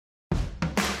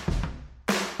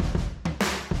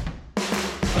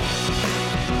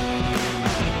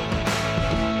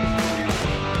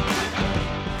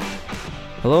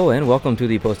Hello and welcome to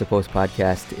the Post to Post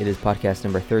podcast. It is podcast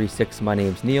number 36. My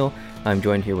name's Neil. I'm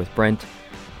joined here with Brent,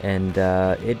 and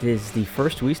it is the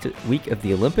first week of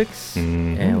the Olympics,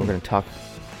 and we're going to talk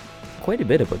quite a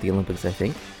bit about the Olympics, I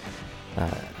think.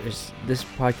 This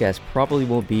podcast probably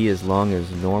won't be as long as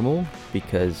normal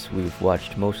because we've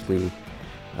watched mostly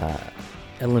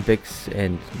Olympics,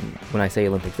 and when I say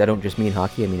Olympics, I don't just mean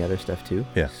hockey, I mean other stuff too.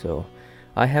 Yeah. So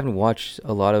I haven't watched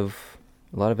a lot of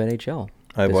NHL.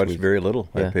 I've watched week. very little.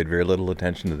 Yeah. I've paid very little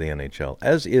attention to the NHL,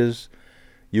 as is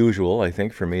usual, I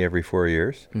think, for me every 4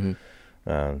 years. Mm-hmm.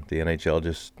 The NHL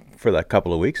just, for that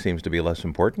couple of weeks, seems to be less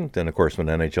important. And, of course, when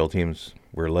NHL teams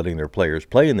were letting their players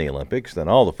play in the Olympics, then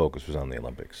all the focus was on the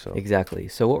Olympics. So Exactly.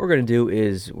 So what we're going to do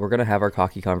is we're going to have our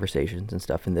hockey conversations and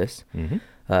stuff in this. Mm-hmm.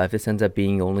 If this ends up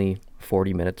being only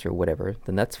 40 minutes or whatever,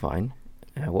 then that's fine.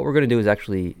 What we're going to do is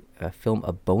actually film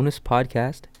a bonus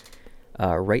podcast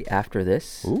right after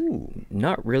this. Ooh.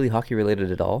 Not really hockey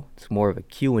related at all. It's more of a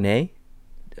Q&A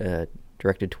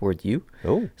directed towards you.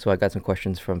 Oh. So I got some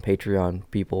questions from Patreon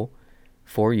people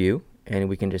for you, and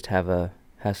we can just have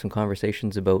some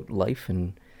conversations about life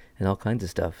and all kinds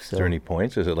of stuff. So Is there any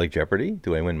points? Is it like Jeopardy?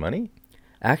 Do I win money?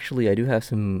 actually, I do have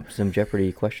some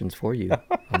Jeopardy questions for you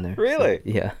on there. Really? So,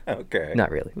 yeah. Okay. Not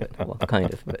really, but well,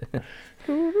 kind of. But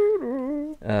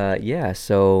yeah,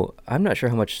 so I'm not sure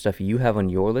how much stuff you have on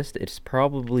your list. It's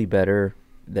probably better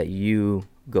that you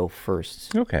go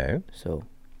first. Okay. So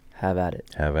have at it.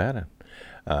 Have at it.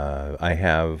 I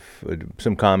have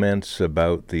some comments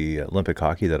about the Olympic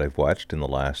hockey that I've watched in the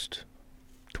last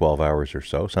 12 hours or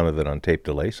so, some of it on tape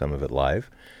delay, some of it live.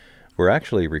 We're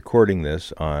actually recording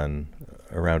this on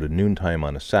around a noontime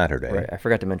on a Saturday. Right, I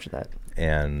forgot to mention that.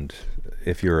 And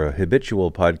if you're a habitual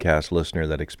podcast listener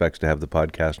that expects to have the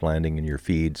podcast landing in your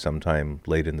feed sometime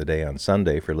late in the day on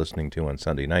Sunday for listening to on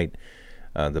Sunday night,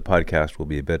 the podcast will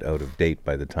be a bit out of date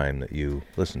by the time that you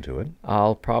listen to it.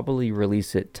 I'll probably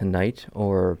release it tonight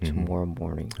or tomorrow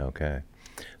morning. Okay.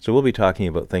 So we'll be talking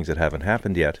about things that haven't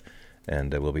happened yet,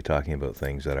 and we'll be talking about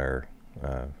things that are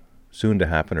soon to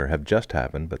happen or have just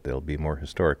happened, but they'll be more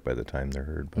historic by the time they're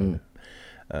heard. But,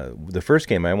 the first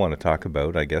game I want to talk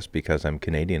about, I guess because I'm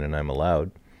Canadian and I'm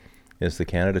allowed, is the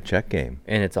Canada-Czech game.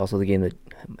 And it's also the game that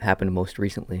happened most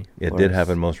recently. It did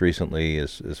happen most recently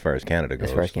as far as Canada goes.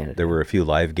 As far as Canada. There were a few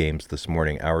live games this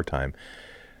morning, our time.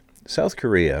 South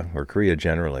Korea, or Korea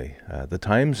generally, the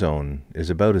time zone is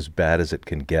about as bad as it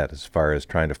can get as far as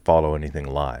trying to follow anything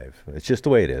live. It's just the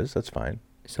way it is. That's fine.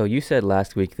 So you said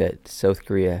last week that South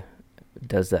Korea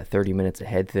does that 30 minutes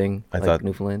ahead thing, I like thought-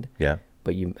 Newfoundland. Yeah.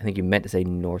 But I think you meant to say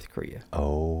North Korea.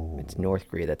 Oh. It's North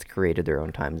Korea that's created their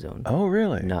own time zone. Oh,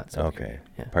 really? Not South Okay. Korea,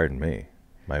 yeah. Pardon me.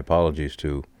 My apologies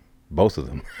to both of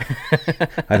them.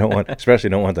 I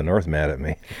especially don't want the North mad at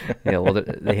me. Yeah, well,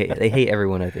 they hate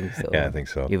everyone, I think. So Yeah, I think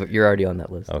so. You're already on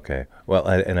that list. Okay. Well,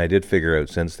 I did figure out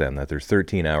since then that there's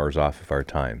 13 hours off of our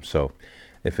time. So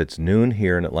if it's noon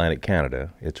here in Atlantic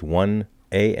Canada, it's 1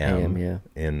 a.m. yeah.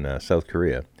 in South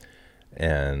Korea.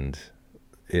 And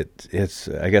it's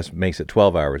I guess makes it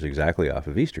 12 hours exactly off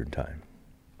of Eastern time.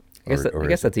 I guess Or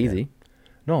that's is it- easy.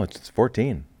 No, it's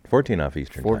 14. 14 off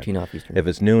Eastern 14 time. off Eastern. If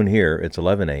it's noon here, it's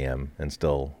 11 a.m. and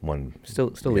still 1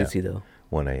 Still yeah. easy, though.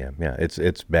 1 a.m. Yeah,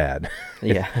 it's bad.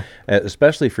 Yeah.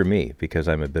 Especially for me, because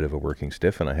I'm a bit of a working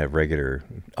stiff and I have regular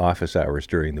office hours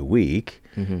during the week.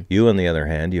 Mm-hmm. You, on the other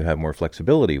hand, you have more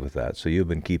flexibility with that. So you've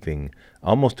been keeping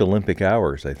almost Olympic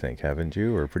hours, I think, haven't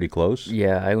you? Or pretty close?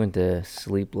 Yeah, I went to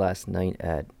sleep last night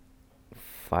at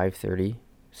 5:30,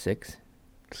 6.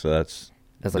 So that's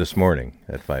That's like this morning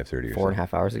at 5:30 or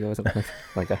 4.5 hours ago or something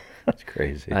like that. That's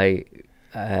crazy.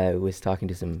 I was talking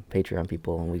to some Patreon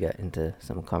people, and we got into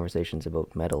some conversations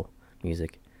about metal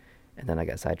music, and then I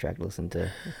got sidetracked listening to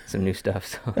some new stuff.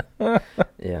 So,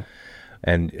 yeah.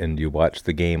 And you watched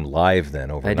the game live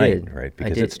then overnight, did. right? I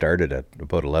Because did. it started at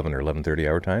about 11 or 11:30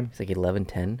 our time. It's like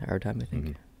 11:10 our time, I think.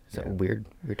 Mhm. So Yeah. weird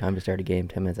time to start a game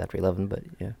 10 minutes after 11, but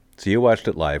yeah. So you watched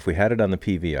it live. We had it on the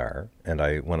PVR, and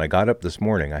when I got up this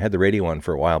morning, I had the radio on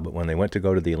for a while, but when they went to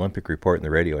go to the Olympic report in the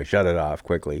radio, I shut it off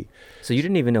quickly. So you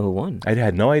didn't even know who won? I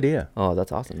had no idea. Oh,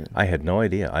 that's awesome. Then. I had no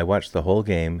idea. I watched the whole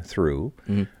game through,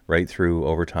 right through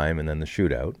overtime and then the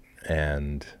shootout,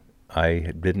 and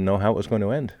I didn't know how it was going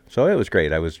to end. So it was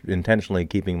great. I was intentionally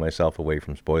keeping myself away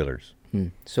from spoilers.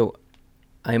 So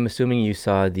I'm assuming you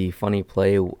saw the funny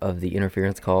play of the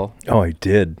interference call. Oh, I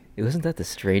did. Wasn't that the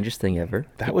strangest thing ever?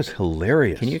 That was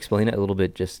hilarious. Can you explain it a little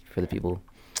bit just for the people?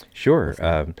 Sure.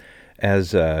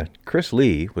 As Chris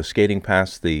Lee was skating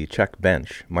past the Czech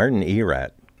bench, Martin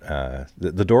Erat,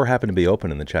 the door happened to be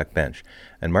open in the Czech bench,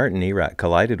 and Martin Erat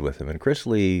collided with him, and Chris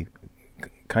Lee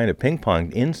kind of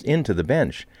ping-ponged into the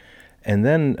bench. And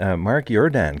then Mark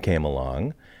Jordan came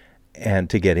along and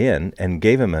to get in and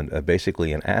gave him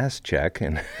basically an ass check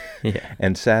and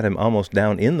and sat him almost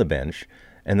down in the bench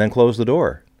and then closed the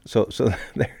door. So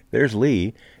there's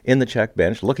Lee in the check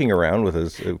bench looking around with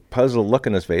his puzzled look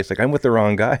in his face like, I'm with the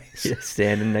wrong guys. Yeah,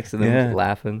 standing next to them,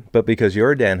 laughing. But because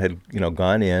Jordan had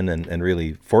gone in and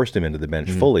really forced him into the bench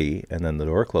fully, and then the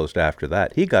door closed after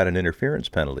that, he got an interference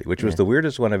penalty, which was the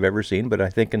weirdest one I've ever seen, but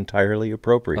I think entirely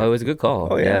appropriate. Oh, it was a good call.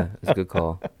 Oh, yeah. It was a good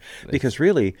call. Because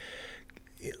really,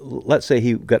 let's say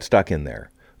he got stuck in there.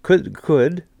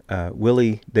 Could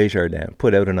Willie Desjardins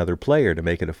put out another player to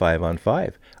make it a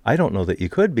 5-on-5? I don't know that you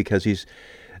could, because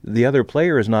the other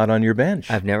player is not on your bench.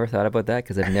 I've never thought about that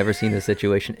because I've never seen this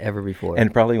situation ever before.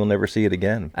 And probably will never see it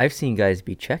again. I've seen guys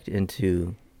be checked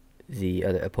into the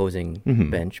other opposing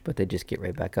bench, but they just get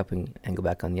right back up and go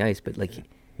back on the ice. But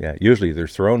yeah, usually they're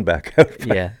thrown back out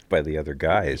by the other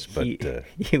guys. But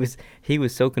he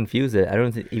was so confused that I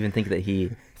don't even think that he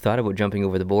thought about jumping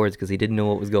over the boards because he didn't know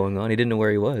what was going on. He didn't know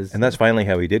where he was. And that's finally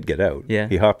how he did get out. Yeah.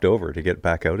 He hopped over to get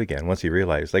back out again once he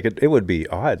realized. Like, it would be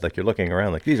odd. Like, you're looking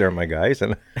around like, these aren't my guys.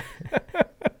 And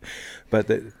but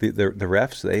the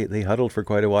refs, they huddled for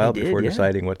quite a while before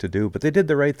deciding what to do. But they did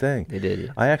the right thing. They did,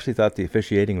 yeah. I actually thought the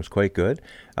officiating was quite good.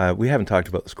 We haven't talked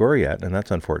about the score yet, and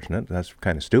that's unfortunate. That's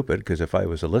kind of stupid, because if I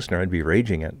was a listener, I'd be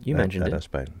raging at us.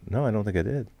 No, I don't think I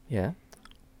did. Yeah?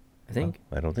 I think?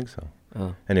 I don't think so.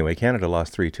 Oh. Anyway, Canada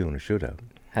lost 3-2 in a shootout.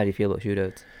 How do you feel about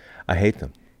shootouts? I hate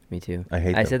them. Me too. I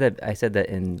hate them. I said that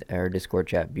in our Discord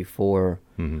chat before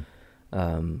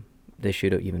this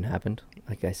shootout even happened.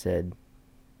 Like I said,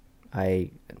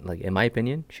 in my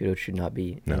opinion, shootouts should not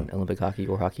be in Olympic hockey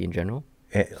or hockey in general.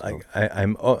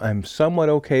 I'm somewhat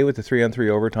okay with the 3-on-3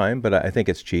 overtime, but I think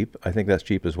it's cheap. I think that's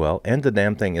cheap as well. End the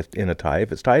damn thing in a tie.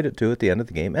 If it's tied at 2 at the end of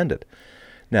the game, end it.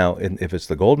 Now, if it's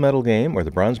the gold medal game or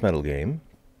the bronze medal game,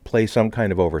 play some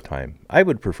kind of overtime. I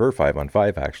would prefer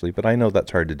 5-on-5, actually, but I know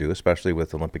that's hard to do, especially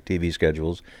with Olympic TV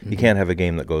schedules. You can't have a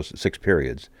game that goes 6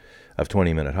 periods of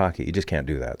 20-minute hockey. You just can't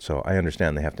do that. So I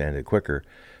understand they have to end it quicker,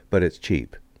 but it's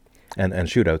cheap. And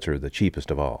shootouts are the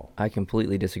cheapest of all. I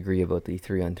completely disagree about the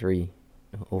 3-on-3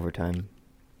 overtime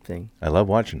thing. I love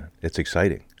watching it. It's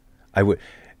exciting.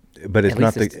 But it's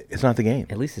not the game.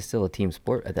 At least it's still a team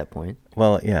sport at that point.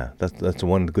 Well, yeah, that's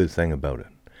one good thing about it.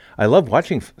 I love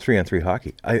watching 3-on-3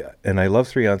 hockey. I love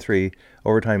 3-on-3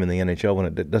 overtime in the NHL when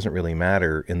it doesn't really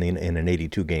matter in an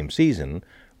 82 game season.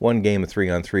 One game of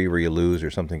 3-on-3 where you lose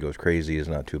or something goes crazy is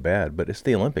not too bad. But it's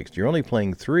the Olympics. You're only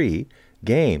playing 3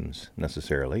 games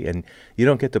necessarily, and you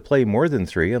don't get to play more than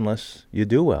 3 unless you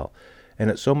do well. And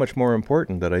it's so much more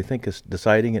important that I think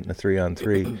deciding it in a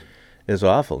 3-on-3 is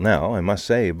awful. Now, I must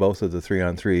say, both of the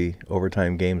 3-on-3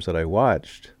 overtime games that I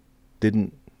watched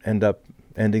didn't end up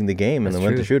ending the game and then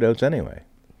went to shootouts anyway.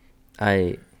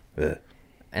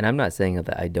 And I'm not saying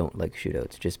that I don't like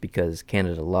shootouts just because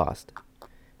Canada lost.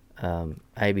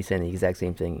 I'd be saying the exact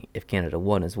same thing if Canada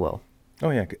won as well.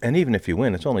 Oh, yeah. And even if you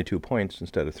win, it's only 2 points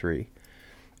instead of 3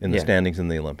 in the standings in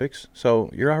the Olympics. So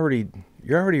you're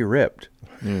already ripped.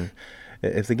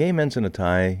 If the game ends in a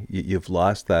tie, you've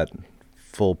lost that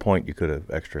full point you could have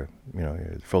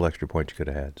full extra point you could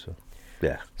have had. So,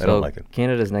 yeah, I don't like it.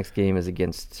 Canada's next game is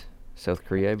against South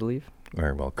Korea, I believe.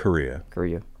 Or, well, Korea.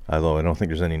 Although I don't think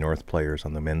there's any North players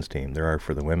on the men's team. There are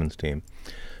for the women's team.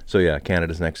 So, yeah,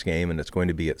 Canada's next game, and it's going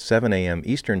to be at 7 a.m.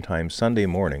 Eastern Time Sunday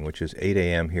morning, which is 8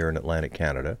 a.m. here in Atlantic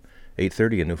Canada,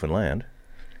 8:30 in Newfoundland.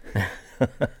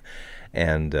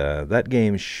 And that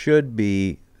game should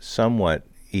be somewhat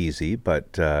easy,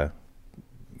 but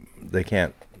they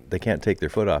can't take their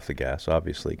foot off the gas,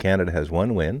 obviously. Canada has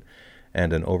 1 win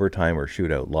and an overtime or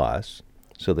shootout loss.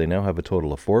 So they now have a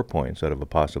total of 4 points out of a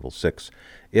possible 6.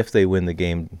 If they win the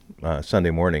game Sunday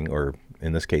morning, or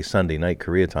in this case Sunday night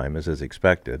Korea time, as is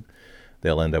expected,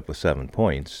 they'll end up with 7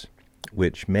 points,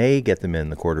 which may get them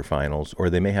in the quarterfinals, or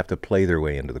they may have to play their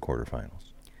way into the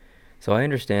quarterfinals. So I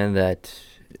understand that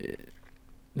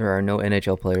there are no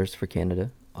NHL players for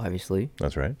Canada, obviously.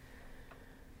 That's right.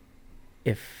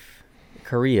 If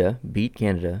Korea beat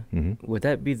Canada, would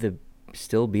that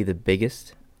still be the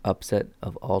biggest upset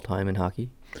of all time in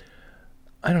hockey?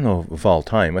 I don't know of all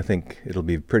time. I think it'll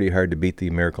be pretty hard to beat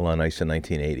the Miracle on Ice in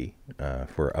 1980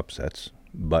 for upsets,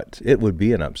 but it would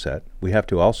be an upset. We have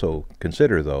to also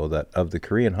consider, though, that of the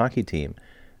Korean hockey team,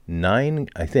 9,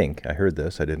 I think, I heard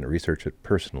this, I didn't research it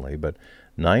personally, but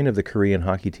 9 of the Korean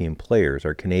hockey team players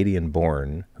are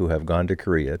Canadian-born who have gone to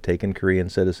Korea, taken Korean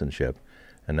citizenship,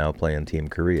 and now play in Team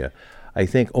Korea. I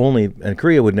think and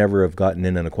Korea would never have gotten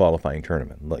in a qualifying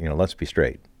tournament. Let's be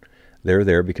straight. They're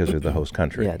there because they're the host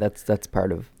country. Yeah, that's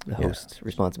part of the host's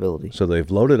responsibility. So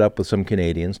they've loaded up with some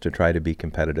Canadians to try to be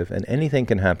competitive, and anything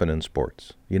can happen in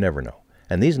sports. You never know.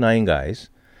 And these 9 guys,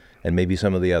 and maybe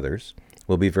some of the others,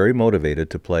 will be very motivated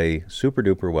to play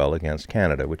super-duper well against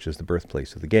Canada, which is the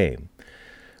birthplace of the game.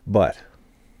 But...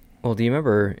 Well, do you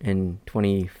remember in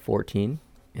 2014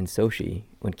 in Sochi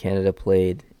when Canada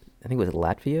played, I think it was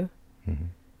Latvia? Mm-hmm.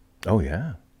 Oh,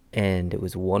 yeah. And it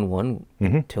was 1-1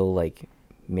 until like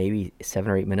maybe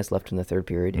 7 or 8 minutes left in the third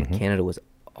period, and Canada was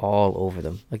all over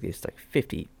them. Like it's like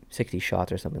 50, 60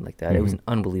 shots or something like that. It was an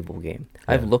unbelievable game.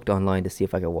 Yeah. I've looked online to see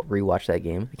if I could rewatch that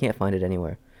game. I can't find it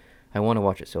anywhere. I want to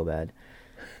watch it so bad.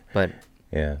 But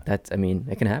it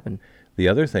can happen. The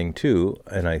other thing, too,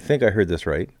 and I think I heard this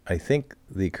right, I think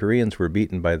the Koreans were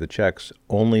beaten by the Czechs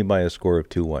only by a score of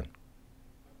 2-1.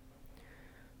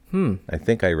 I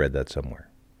think I read that somewhere.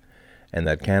 And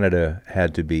that Canada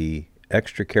had to be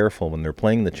extra careful when they're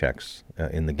playing the Czechs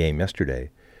in the game yesterday,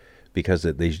 because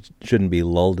they shouldn't be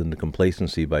lulled into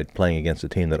complacency by playing against a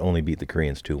team that only beat the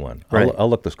Koreans 2-1. Right. I'll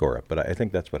look the score up, but I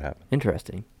think that's what happened.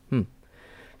 Interesting.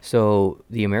 So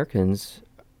the Americans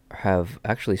have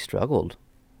actually struggled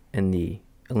in the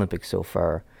Olympics so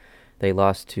far. They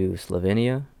lost to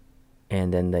Slovenia,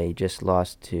 and then they just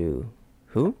lost to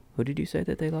who? Who did you say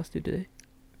that they lost to today?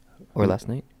 Or last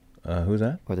night? Who's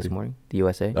that? Or this morning? The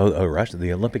USA? Oh, Russia.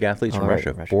 The Olympic athletes from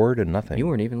Russia. 4-0. You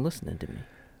weren't even listening to me.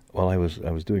 Well, I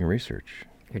was doing research.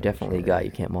 You're definitely a guy.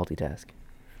 You can't multitask.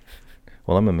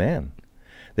 Well, I'm a man.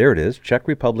 There it is. Czech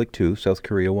Republic 2, South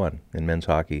Korea 1 in men's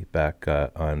hockey back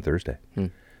on Thursday.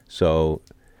 So,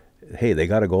 hey, they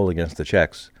got a goal against the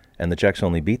Czechs, and the Czechs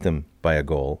only beat them by a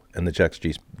goal, and the Czechs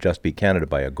just beat Canada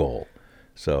by a goal.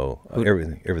 So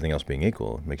everything else being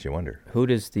equal, it makes you wonder. Who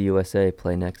does the USA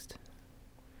play next?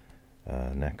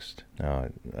 Next. Now,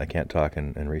 I can't talk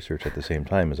and research at the same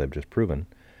time, as I've just proven.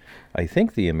 I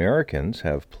think the Americans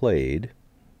have played...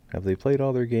 Have they played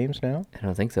all their games now? I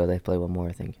don't think so. They play one more,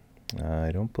 I think.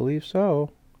 I don't believe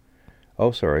so.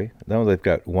 Oh, sorry. No, they've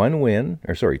got 2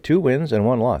 wins and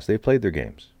 1 loss. They've played their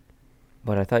games.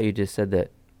 But I thought you just said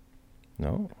that...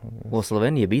 No. Well,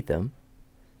 Slovenia beat them.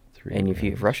 3 and wins.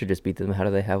 if Russia just beat them, how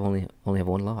do they only have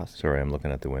 1 loss? Sorry, I'm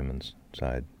looking at the women's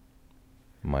side.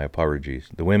 My apologies.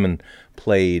 The women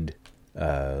played...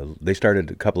 they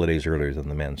started a couple of days earlier than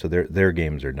the men, so their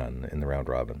games are done in the round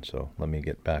robin. So let me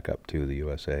get back up to the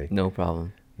USA. No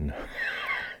problem. No.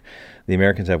 The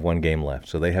Americans have 1 game left,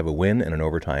 so they have a win and an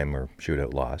overtime or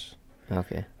shootout loss.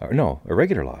 Okay. No, a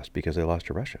regular loss because they lost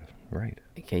to Russia. Right.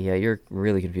 Okay, yeah, you're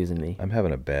really confusing me. I'm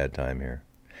having a bad time here.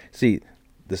 See,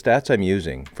 the stats I'm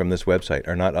using from this website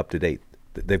are not up to date.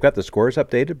 They've got the scores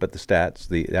updated, but the stats,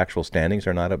 the actual standings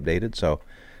are not updated, so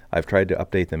I've tried to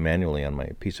update them manually on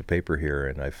my piece of paper here,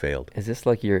 and I've failed. Is this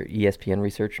like your ESPN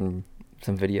research and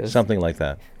some videos? Something like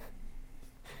that.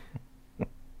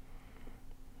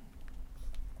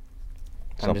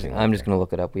 I'm just going to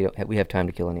look it up. We have time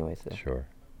to kill anyway. So. Sure.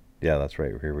 Yeah, that's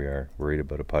right. Here we are, worried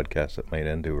about a podcast that might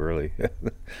end too early.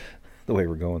 The way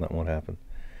we're going, that won't happen.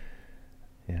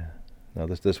 Yeah. Now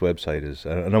this website is,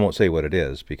 and I won't say what it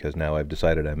is because now I've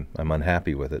decided I'm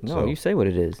unhappy with it. No, so you say what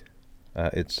it is.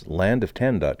 It's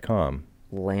landof10.com.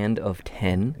 Land of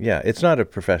 10? Yeah, it's not a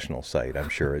professional site, I'm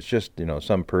sure. It's just,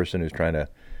 some person who's trying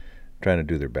to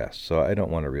do their best. So I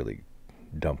don't want to really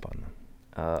dump on them.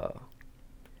 Oh.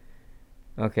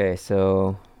 Okay,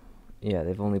 so yeah,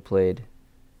 they've only played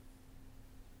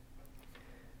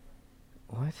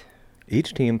what?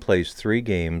 Each team plays 3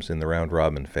 games in the round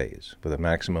robin phase with a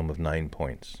maximum of 9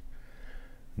 points.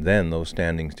 Then those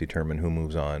standings determine who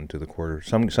moves on to the quarter.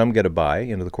 Some get a bye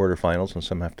into the quarterfinals, and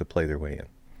some have to play their way in.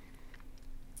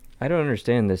 I don't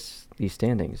understand these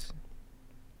standings.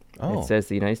 Oh. It says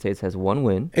the United States has 1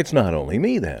 win. It's not only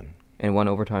me then. And 1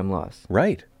 overtime loss.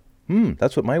 Right.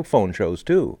 That's what my phone shows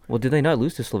too. Well, did they not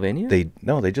lose to Slovenia?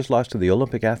 They just lost to the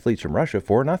Olympic athletes from Russia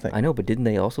 4-0. I know, but didn't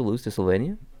they also lose to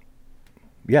Slovenia?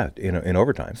 Yeah, in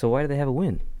overtime. So why do they have a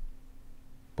win?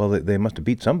 Well, they must have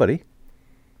beat somebody.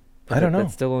 But I don't know.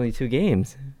 That's still only 2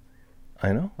 games.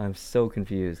 I know. I'm so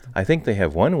confused. I think they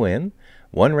have 1 win,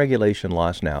 1 regulation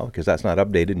loss now, because that's not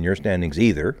updated in your standings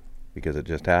either, because it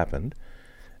just happened.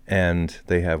 And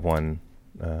they have 1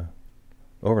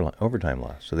 overtime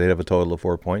loss. So they'd have a total of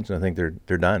 4 points, and I think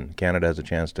they're done. Canada has a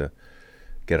chance to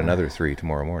get another 3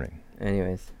 tomorrow morning.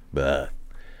 Anyways.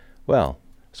 Well,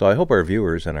 so I hope our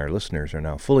viewers and our listeners are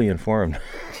now fully informed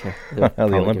on how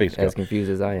the Olympics go. As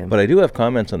confused as I am. But I do have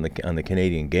comments on the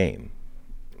Canadian game.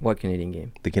 What Canadian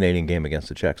game? The Canadian game against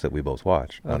the Czechs that we both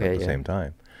watched, not at the yeah. same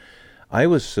time. I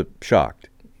was shocked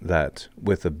that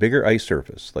with a bigger ice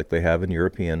surface, like they have in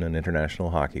European and international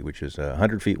hockey, which is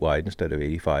 100 feet wide instead of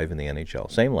 85 in the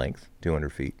NHL, same length,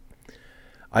 200 feet,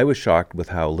 I was shocked with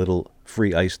how little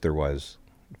free ice there was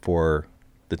for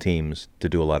the teams to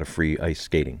do a lot of free ice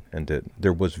skating. And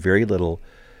there was very little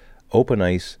open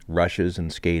ice rushes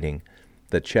and skating.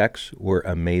 The Czechs were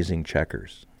amazing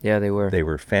checkers. Yeah, they were. They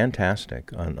were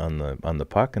fantastic on the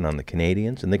puck and on the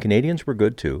Canadians. And the Canadians were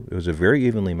good, too. It was a very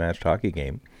evenly matched hockey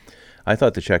game. I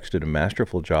thought the Czechs did a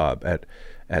masterful job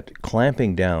at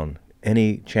clamping down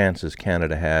any chances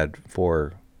Canada had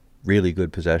for really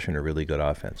good possession or really good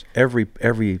offense.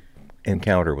 Every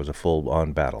encounter was a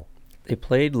full-on battle. They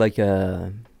played like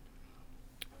a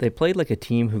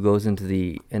team who goes into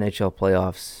the NHL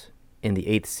playoffs in the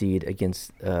 8th seed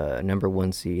against number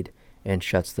 1 seed and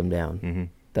shuts them down. Mm-hmm.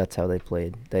 That's how they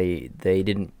played. They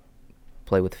didn't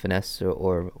play with finesse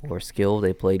or skill.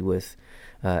 They played with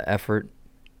effort,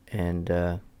 and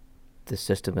the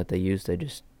system that they used, they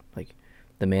just, like,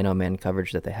 the man-on-man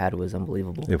coverage that they had was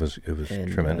unbelievable. It was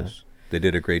tremendous. They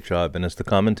did a great job, and as the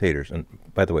commentators, and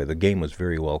by the way, the game was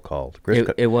very well called.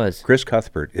 It was. Chris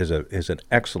Cuthbert is an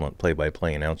excellent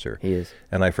play-by-play announcer. He is.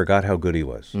 And I forgot how good he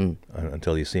was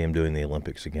until you see him doing the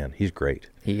Olympics again. He's great.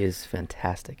 He is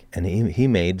fantastic. And he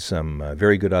made some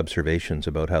very good observations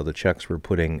about how the Czechs were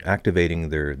activating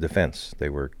their defense. They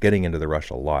were getting into the rush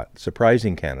a lot,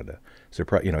 surprising Canada.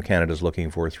 Canada's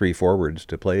looking for 3 forwards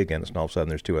to play against, and all of a sudden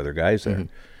there's 2 other guys there. Mm-hmm.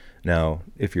 Now,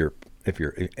 if you're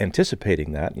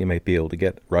anticipating that, you might be able to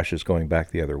get rushes going back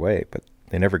the other way, but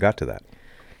they never got to that.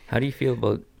 How do you feel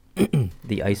about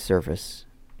the ice surface?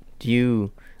 Do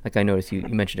you, like, I noticed you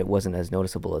mentioned it wasn't as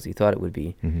noticeable as you thought it would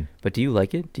be, mm-hmm. but do you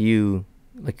like it? Do you,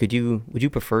 like, would you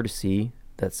prefer to see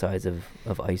that size of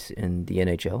ice in the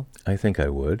NHL? I think I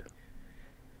would.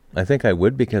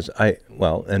 Because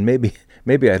and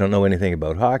maybe I don't know anything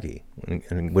about hockey,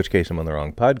 in which case I'm on the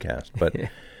wrong podcast, but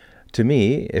to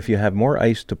me, if you have more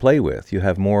ice to play with, you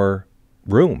have more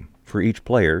room for each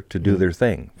player to do their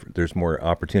thing. There's more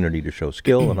opportunity to show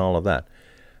skill and all of that.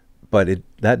 But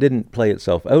that didn't play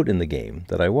itself out in the game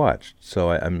that I watched,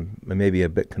 so I'm maybe a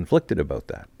bit conflicted about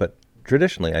that. But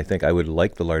traditionally, I think I would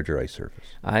like the larger ice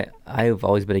surface. I've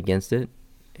always been against it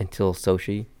until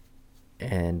Sochi,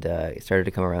 and it started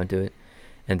to come around to it.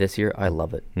 And this year, I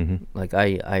love it. Mm-hmm. Like,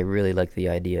 I really like the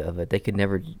idea of it. They could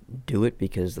never do it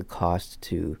because the cost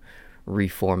to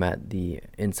reformat the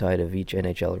inside of each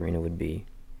NHL arena would be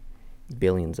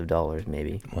billions of dollars,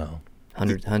 maybe. Well,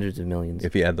 hundreds of millions.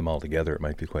 If you add them all together, it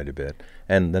might be quite a bit.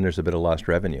 And then there's a bit of lost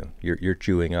revenue. You're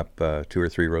chewing up 2 or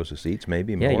 3 rows of seats,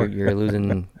 maybe more. Yeah, you're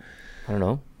losing, I don't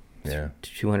know, yeah,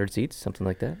 200 seats, something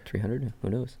like that, 300, who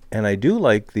knows. And I do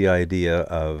like the idea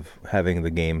of having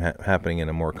the game happening in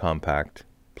a more compact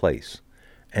place.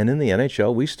 And in the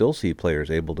NHL, we still see players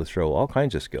able to throw all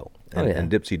kinds of skill.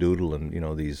 And dipsy doodle and,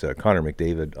 these Connor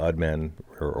McDavid odd man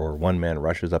or one man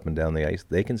rushes up and down the ice.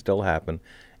 They can still happen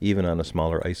even on a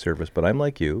smaller ice surface. But I'm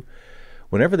like you.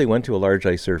 Whenever they went to a large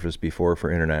ice surface before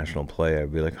for international play,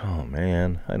 I'd be like, oh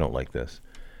man, I don't like this.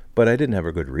 But I didn't have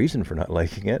a good reason for not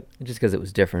liking it. Just because it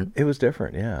was different. It was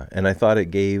different, yeah. And I thought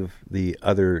it gave the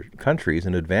other countries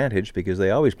an advantage because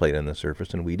they always played on the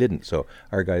surface and we didn't. So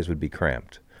our guys would be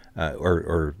cramped.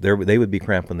 Or they would be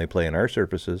cramped when they play in our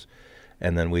surfaces,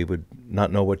 and then we would not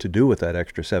know what to do with that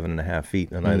extra 7.5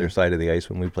 feet on either side of the ice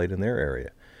when we played in their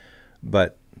area.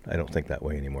 But I don't think that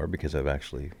way anymore because I've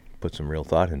actually put some real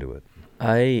thought into it.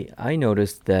 I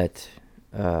noticed that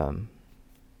the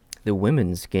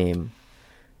women's game,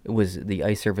 the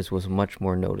ice surface was much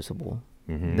more noticeable.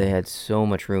 Mm-hmm. They had so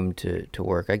much room to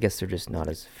work. I guess they're just not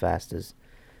as fast as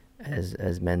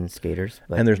men's skaters.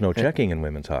 But and there's no checking in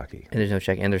women's hockey. And there's no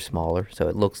checking, and they're smaller, so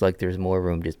it looks like there's more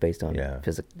room just based on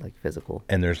physical.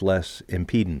 And there's less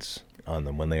impedance on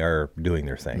them when they are doing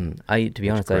their thing. To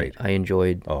be honest, I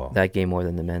enjoyed that game more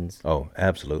than the men's. Oh,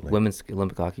 absolutely. Women's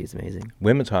Olympic hockey is amazing.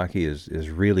 Women's hockey is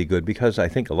really good because I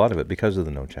think a lot of it because of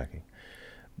the no checking.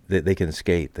 They can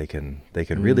skate, they can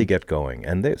really get going,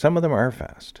 and some of them are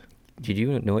fast. Did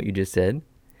you know what you just said?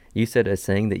 You said a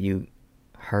saying that you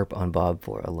harp on Bob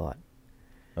for a lot.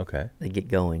 Okay. They get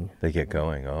going.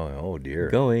 Oh dear.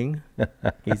 Going.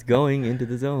 He's going into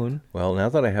the zone. Well, now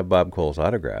that I have Bob Cole's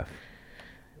autograph,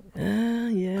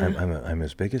 yeah. I'm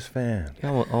his biggest fan.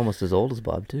 You're almost as old as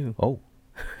Bob too. Oh.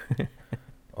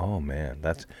 Oh man,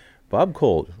 that's Bob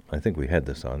Cole. I think we had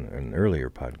this on an earlier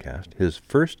podcast. His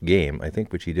first game, I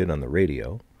think, which he did on the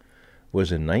radio,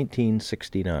 was in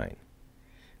 1969.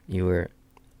 You were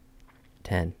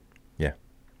 10. Yeah.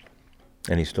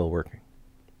 And he's still working.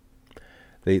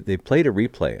 They played a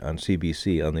replay on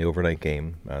CBC on the overnight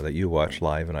game that you watched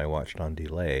live and I watched on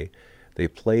delay. They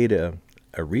played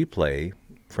a replay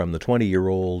from the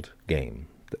 20-year-old game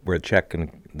where the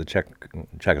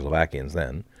Czechoslovakians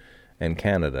then and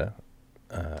Canada,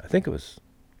 I think it was,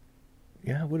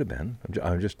 it would have been.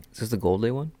 Is this the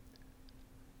Goldie one?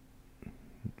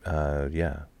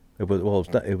 Yeah. It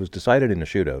was decided in a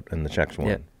shootout, and the Czechs won.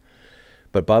 Yeah.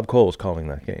 But Bob Cole was calling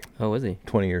that game. Oh, was he?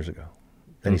 20 years ago.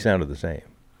 And he sounded the same,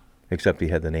 except he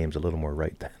had the names a little more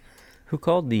right then. Who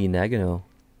called the Nagano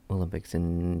Olympics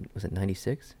was it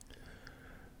 96?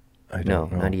 I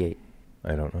don't know. 98.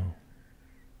 I don't know.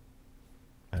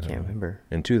 I can't remember.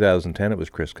 In 2010, it was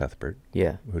Chris Cuthbert.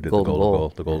 Yeah. Who did golden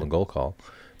the golden goal call.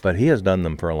 But he has done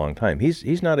them for a long time.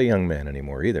 He's not a young man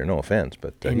anymore either, no offense,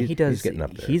 but he's getting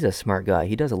up there. He's a smart guy.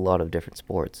 He does a lot of different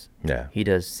sports. Yeah. He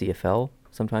does CFL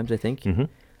sometimes, I think.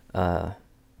 Mm-hmm.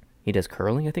 He does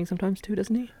curling, I think, sometimes too,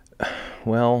 doesn't he?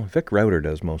 Well, Vic Rauter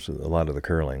does a lot of the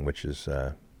curling, which is,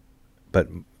 but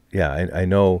yeah, I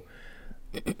know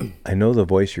the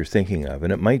voice you're thinking of,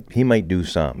 and he might do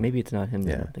some. Maybe it's not him that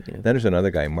Yeah. I'm thinking of. Then there's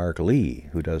another guy, Mark Lee,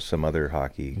 who does some other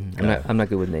hockey. I'm not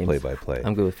good with names. Play-by-play.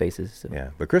 I'm good with faces. So. Yeah,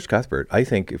 but Chris Cuthbert, I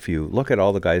think if you look at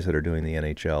all the guys that are doing the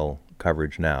NHL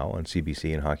coverage now on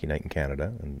CBC and Hockey Night in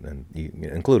Canada, and you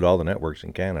include all the networks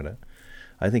in Canada,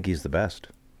 I think he's the best.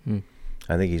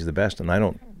 I think he's the best, and I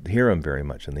don't hear him very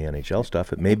much in the NHL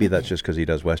stuff. Maybe that's just because he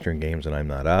does Western games and I'm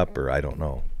not up, or I don't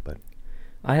know. But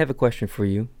I have a question for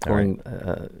you, Corey,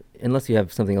 unless you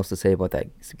have something else to say about that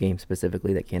game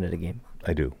specifically, that Canada game.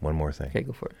 I do. One more thing. Okay,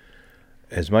 go for it.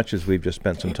 As much as we've just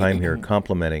spent some time here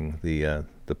complimenting the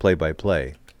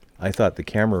play-by-play, I thought the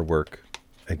camera work,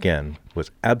 again,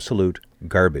 was absolute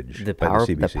garbage by the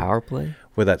CBC. The power play?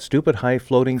 With that stupid high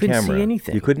floating camera. Couldn't see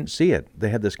anything. You couldn't see it. They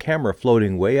had this camera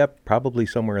floating way up, probably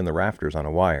somewhere in the rafters on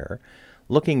a wire,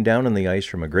 looking down on the ice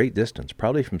from a great distance,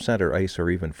 probably from center ice or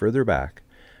even further back,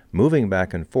 moving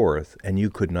back and forth, and you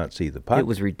could not see the puck. It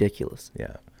was ridiculous.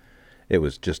 Yeah. It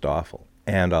was just awful.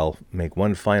 And I'll make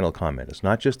one final comment. It's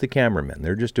not just the cameramen.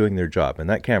 They're just doing their job. And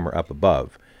that camera up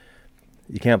above,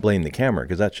 you can't blame the camera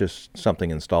because that's just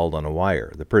something installed on a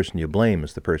wire. The person you blame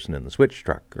is the person in the switch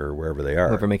truck or wherever they are.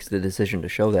 Whoever makes the decision to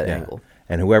show that angle.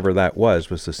 And whoever that was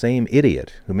the same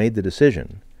idiot who made the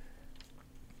decision.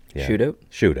 Yeah.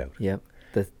 Shootout. Yep.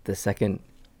 The second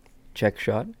Czech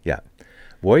shot. Yeah.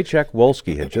 Wojciech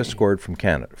Wolski had just scored for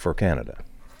Canada.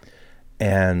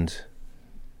 And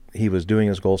he was doing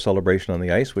his goal celebration on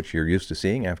the ice, which you're used to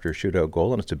seeing after a shootout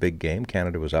goal, and it's a big game.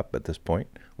 Canada was up at this point,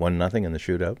 1-0 in the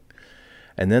shootout.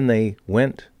 And then they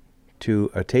went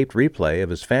to a taped replay of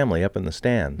his family up in the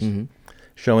stands,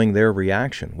 showing their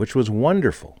reaction, which was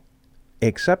wonderful,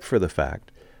 except for the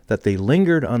fact that they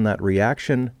lingered on that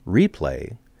reaction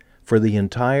replay for the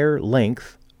entire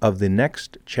length of the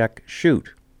next Czech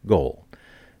shoot goal.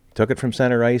 Took it from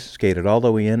center ice, skated all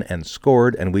the way in, and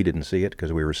scored, and we didn't see it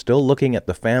because we were still looking at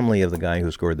the family of the guy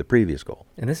who scored the previous goal.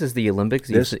 And this is the Olympics?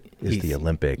 This is the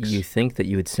Olympics. You think that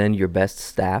you would send your best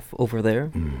staff over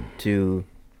there to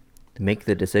make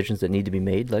the decisions that need to be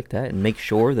made like that and make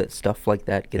sure that stuff like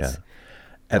that gets...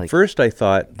 At first I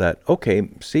thought that, okay,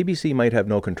 CBC might have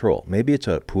no control. Maybe it's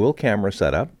a pool camera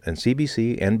setup, and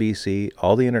CBC, NBC,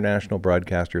 all the international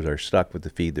broadcasters are stuck with the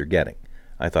feed they're getting.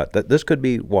 I thought that this could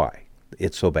be why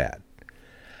it's so bad.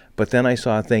 But then I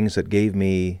saw things that gave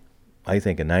me, I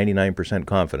think, a 99%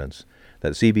 confidence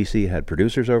that CBC had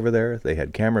producers over there, they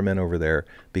had cameramen over there,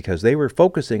 because they were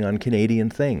focusing on Canadian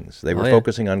things. They were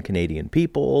focusing on Canadian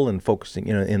people and focusing,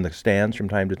 in the stands from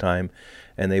time to time,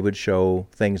 and they would show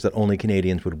things that only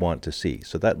Canadians would want to see.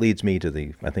 So that leads me to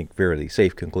the, I think, fairly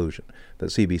safe conclusion that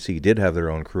CBC did have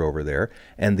their own crew over there,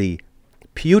 and the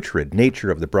putrid nature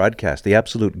of the broadcast, the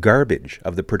absolute garbage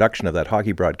of the production of that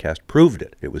hockey broadcast proved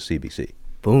it. It was CBC.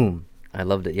 Boom. I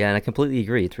loved it. Yeah, and I completely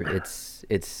agree.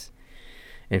 It's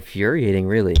infuriating,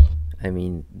 really. I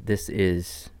mean, this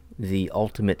is the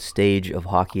ultimate stage of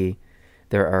hockey.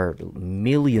 There are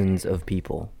millions of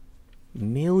people,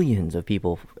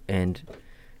 and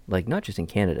not just in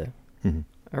Canada,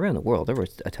 around the world. There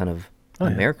was a ton of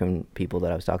American people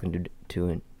that I was talking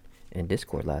to in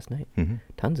Discord last night.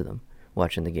 Tons of them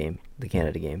watching the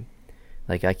Canada game.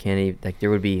 I can't even, there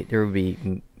would be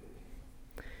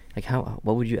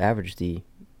what would you average the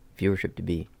viewership to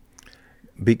be?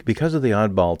 Because of the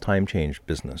oddball time change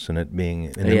business and it being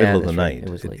in the middle of the night,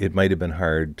 it might have been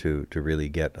hard to really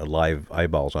get a live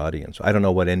eyeballs audience. I don't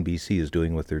know what NBC is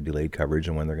doing with their delayed coverage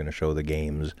and when they're going to show the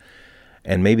games.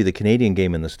 And maybe the Canadian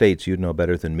game in the States, you'd know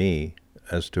better than me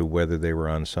as to whether they were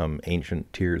on some ancient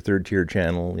third-tier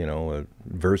channel,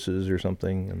 Versus or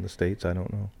something in the States. I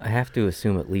don't know. I have to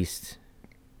assume at least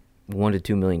 1 to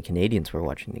 2 million Canadians were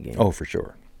watching the game. Oh, for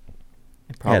sure.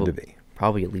 Had to be.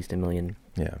 Probably at least 1 million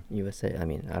Yeah. USA. I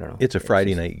mean, I don't know. It's a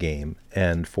Friday night game,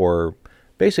 and for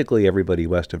basically everybody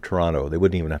west of Toronto, they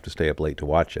wouldn't even have to stay up late to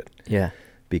watch it. Yeah.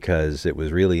 Because it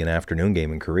was really an afternoon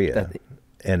game in Korea,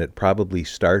 and it probably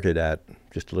started at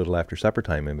just a little after supper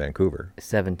time in Vancouver.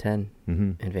 7:10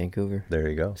 in Vancouver. There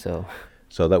you go.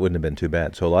 So that wouldn't have been too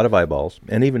bad. So a lot of eyeballs,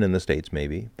 and even in the States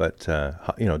maybe, but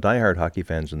diehard hockey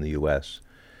fans in the U.S.,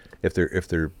 if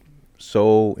they're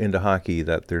so into hockey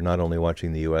that they're not only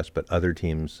watching the U.S. but other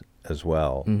teams as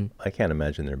well, I can't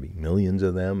imagine there'd be millions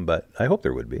of them, but I hope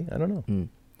there would be. I don't know.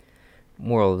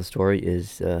 Moral of the story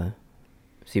is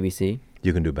CBC.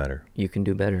 You can do better. You can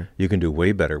do better. You can do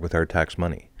way better with our tax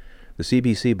money. The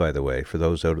CBC, by the way, for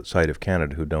those outside of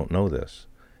Canada who don't know this,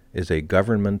 is a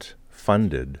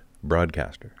government-funded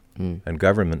broadcaster. And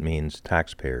government means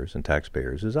taxpayers, and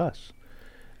taxpayers is us.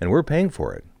 And we're paying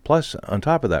for it. Plus, on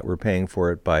top of that, we're paying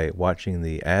for it by watching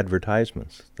the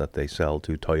advertisements that they sell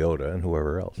to Toyota and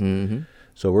whoever else.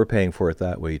 So we're paying for it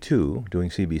that way, too, doing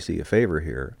CBC a favor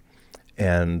here.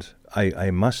 And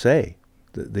I must say,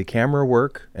 the camera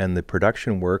work and the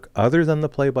production work, other than the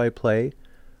play-by-play,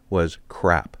 was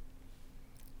crap.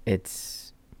 And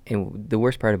the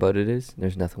worst part about it is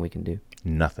there's nothing we can do.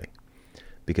 Nothing.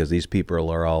 Because these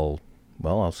people are all,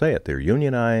 well, I'll say it, they're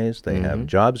unionized, they have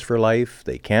jobs for life,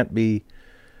 they can't be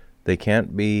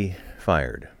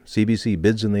fired. CBC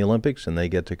bids in the Olympics, and they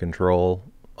get to control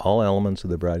all elements of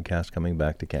the broadcast coming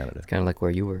back to Canada. It's kind of like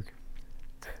where you work.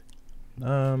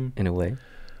 In a way.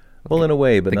 Well, in a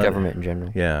way, but the not, government in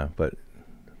general. Yeah, but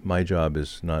my job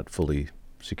is not fully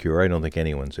secure. I don't think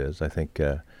anyone's is. I think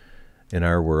in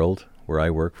our world, where I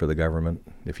work for the government,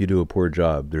 if you do a poor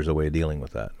job, there's a way of dealing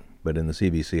with that. But in the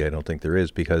CBC, I don't think there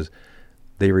is, because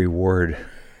they reward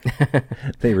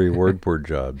poor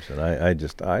jobs, and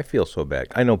I feel so bad.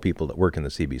 I know people that work in the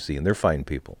CBC, and they're fine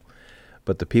people,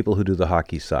 but the people who do the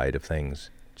hockey side of things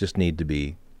just need to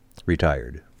be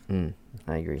retired. I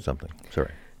agree.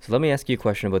 Sorry. So let me ask you a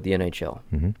question about the NHL.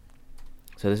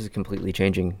 So this is a completely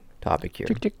changing topic here.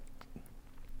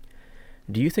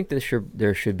 Do you think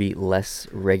there should be less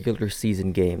regular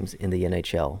season games in the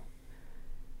NHL?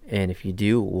 And if you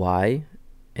do, why?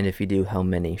 And if you do, how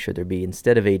many should there be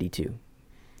instead of 82?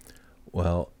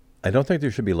 Well, I don't think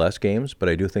there should be less games, but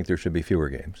I do think there should be fewer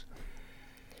games.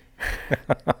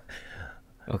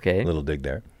 Okay. A little dig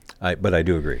there. But I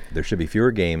do agree. There should be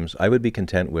fewer games. I would be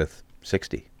content with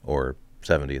 60 or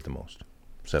 70 at the most,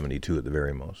 72 at the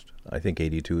very most. I think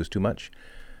 82 is too much,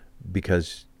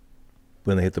 because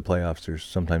when they hit the playoffs, there's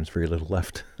sometimes very little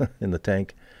left in the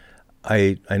tank.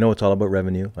 I know it's all about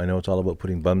revenue. I know it's all about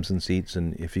putting bums in seats.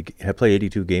 And if you play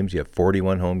 82 games, you have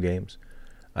 41 home games.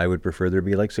 I would prefer there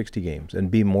be like 60 games and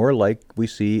be more like we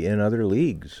see in other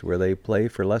leagues where they play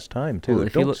for less time, too.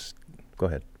 Well, go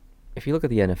ahead. If you look at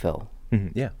the NFL,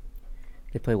 yeah,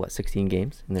 they play, 16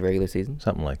 games in the regular season?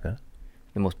 Something like that.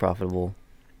 The most profitable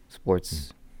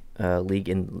sports league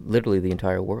in literally the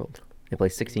entire world. They play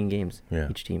 16 games. Yeah.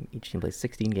 Each team plays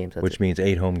 16 games. Which means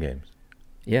 8 home games.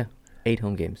 Yeah, 8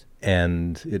 home games.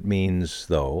 And it means,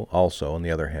 though, also, on the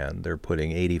other hand, they're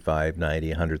putting 85, 90,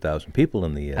 100,000 people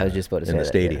in the I was just about to say in the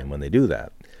stadium when they do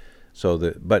that.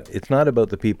 So but it's not about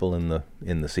the people in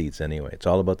the seats anyway. It's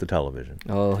all about the television.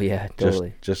 Oh yeah,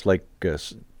 totally. Just like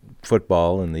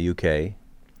football in the UK,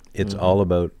 it's all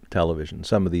about television.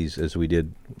 Some of these, as we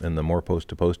did in the More Post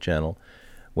to Post channel,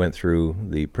 went through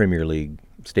the Premier League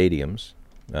stadiums,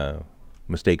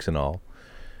 mistakes and all.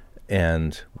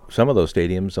 And some of those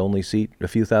stadiums only seat a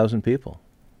few thousand people,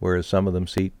 whereas some of them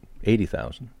seat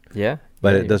 80,000. Yeah.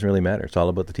 But it doesn't really matter. It's all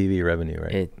about the TV revenue,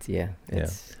 right?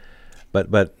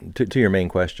 But to your main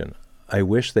question, I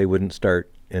wish they wouldn't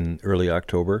start in early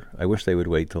October. I wish they would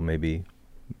wait till maybe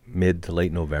mid to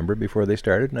late November before they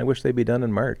started, and I wish they'd be done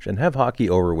in March and have hockey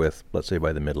over with, let's say,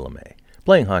 by the middle of May.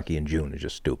 Playing hockey in June is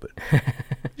just stupid.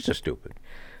 It's just stupid.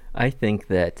 I think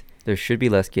that there should be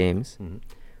less games,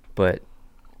 but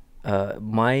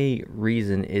my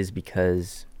reason is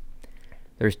because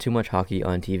there's too much hockey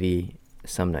on TV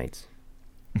some nights.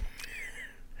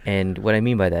 And what I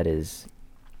mean by that is,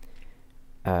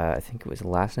 I think it was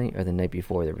last night or the night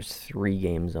before, there was 3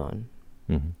 games on.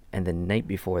 And the night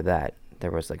before that,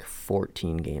 there was like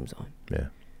 14 games on. Yeah.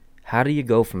 How do you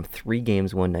go from 3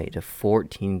 games one night to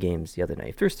 14 games the other night?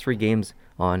 If there's 3 games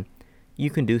on, you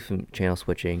can do some channel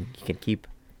switching. You can keep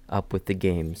up with the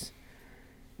games.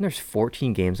 And there's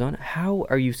 14 games on. How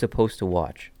are you supposed to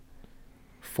watch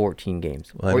 14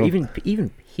 games? Well, or even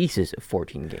pieces of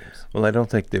 14 games? Well, I don't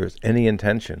think there's any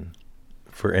intention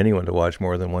for anyone to watch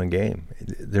more than one game.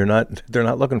 They're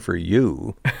not looking for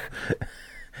you.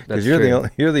 Because you're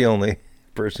the only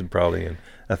person probably in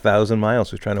 1,000 miles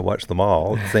who's trying to watch them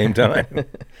all at the same time.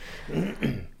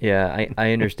 Yeah,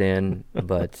 I understand,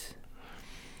 but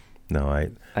No,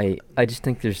 I just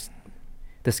think the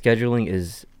scheduling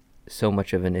is so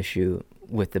much of an issue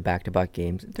with the back-to-back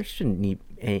games. There shouldn't be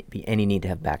any need to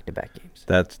have back-to-back games.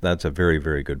 That's a very,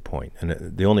 very good point. And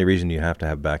the only reason you have to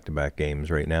have back-to-back games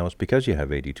right now is because you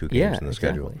have 82 games in the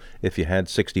schedule. If you had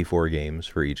 64 games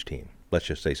for each team, let's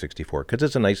just say 64, because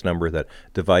it's a nice number that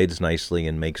divides nicely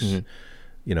and makes, it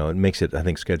makes it, I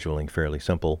think, scheduling fairly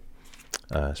simple,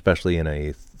 especially in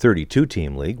a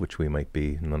 32-team league, which we might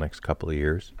be in the next couple of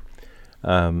years.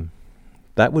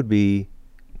 That would be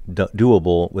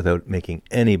doable without making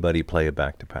anybody play a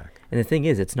back-to-back. And the thing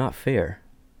is, it's not fair.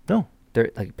 No.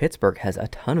 Pittsburgh has a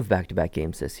ton of back-to-back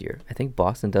games this year. I think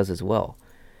Boston does as well.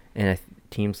 And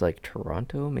teams like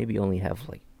Toronto maybe only have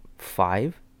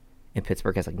 5, and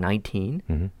Pittsburgh has 19.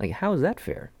 Mm-hmm. How is that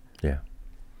fair? Yeah.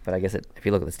 But I guess if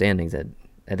you look at the standings, that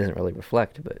doesn't really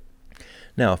reflect. But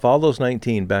now, if all those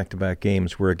 19 back-to-back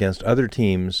games were against other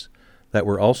teams that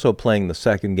were also playing the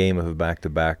second game of a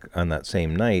back-to-back on that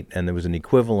same night, and there was an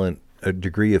equivalent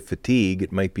degree of fatigue,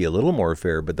 it might be a little more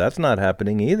fair, but that's not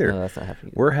happening either. No, that's not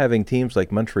happening. We're having teams like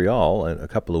Montreal, a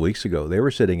couple of weeks ago, they were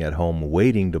sitting at home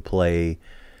waiting to play,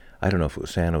 I don't know if it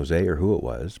was San Jose or who it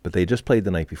was, but they just played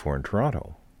the night before in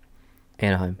Toronto.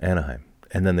 Anaheim.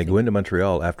 And then they go into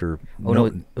Montreal after... no,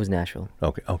 it was Nashville.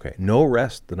 Okay. No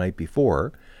rest the night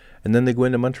before, and then they go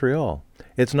into Montreal.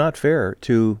 It's not fair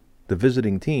to the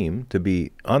visiting team to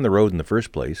be on the road in the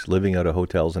first place, living out of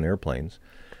hotels and airplanes,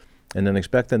 and then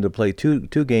expect them to play two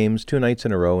games, 2 nights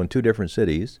in a row in 2 different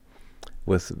cities,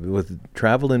 with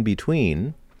travel in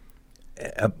between,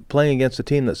 playing against a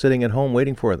team that's sitting at home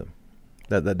waiting for them,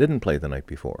 that didn't play the night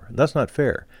before. That's not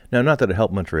fair. Now, not that it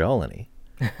helped Montreal any.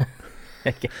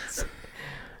 I guess.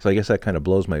 So I guess that kind of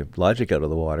blows my logic out of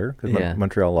the water, because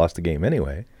Montreal lost the game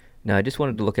anyway. Now, I just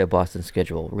wanted to look at Boston's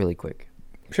schedule really quick.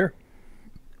 Sure.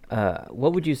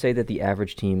 What would you say that the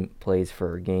average team plays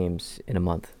for games in a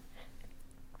month?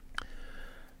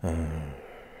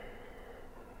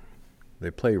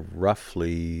 They play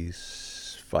roughly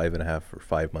 5.5 or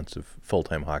 5 months of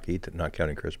full-time hockey, not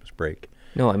counting Christmas break.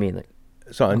 No, I mean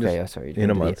so I'm sorry, in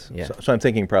a month. Yeah. So I'm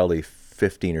thinking probably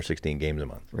 15 or 16 games a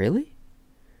month. Really?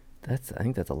 I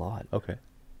think that's a lot. Okay.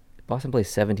 Boston plays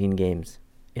 17 games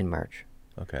in March.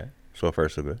 Okay. So far,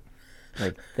 so good.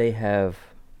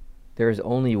 There is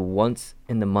only once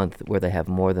in the month where they have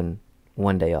more than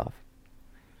 1 day off.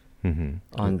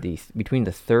 Mm-hmm. Between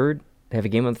the 3rd, they have a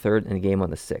game on the 3rd and a game on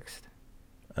the 6th.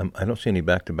 I don't see any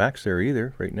back-to-backs there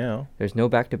either right now. There's no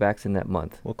back-to-backs in that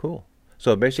month. Well, cool.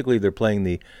 So basically they're playing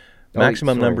the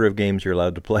maximum number of games you're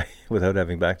allowed to play without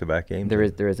having back-to-back games?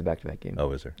 There is a back-to-back game.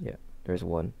 Oh, is there? Yeah, there's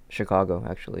one. Chicago,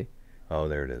 actually. Oh,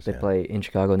 there it is. They play in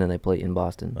Chicago and then they play in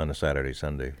Boston. On a Saturday,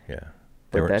 Sunday, yeah.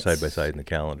 They weren't side by side in the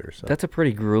calendar. So. That's a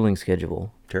pretty grueling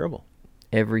schedule. Terrible.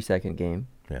 Every second game.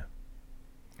 Yeah.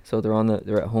 So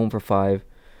they're at home for 5.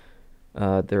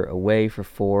 They're away for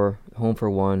 4, home for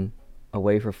 1,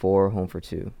 away for 4, home for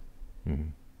 2.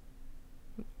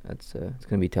 Mm-hmm. That's it's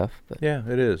gonna be tough. But yeah,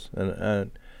 it is,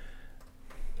 and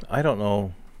I don't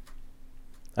know.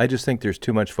 I just think there's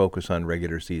too much focus on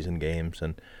regular season games,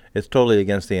 and it's totally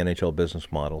against the NHL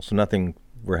business model. So nothing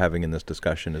we're having in this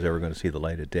discussion is ever going to see the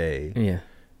light of day. Yeah.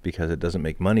 Because it doesn't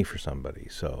make money for somebody.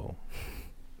 So.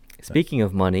 Speaking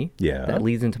of money, yeah, that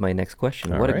leads into my next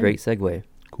question. All what right. a great segue.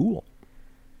 Cool.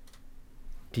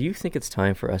 Do you think it's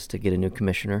time for us to get a new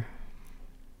commissioner?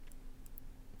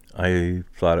 I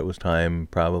thought it was time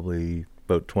probably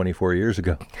about 24 years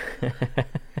ago.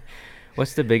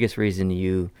 What's the biggest reason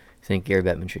you think Gary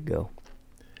Bettman should go?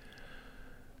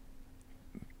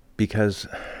 Because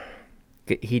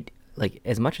he,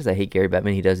 as much as I hate Gary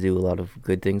Bettman, he does do a lot of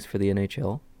good things for the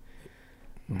NHL,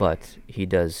 but he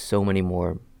does so many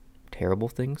more terrible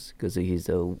things because he's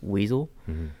a weasel.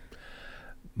 Mm-hmm.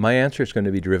 My answer is going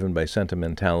to be driven by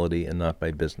sentimentality and not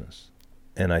by business.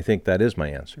 And I think that is my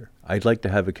answer. I'd like to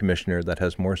have a commissioner that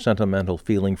has more sentimental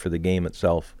feeling for the game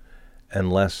itself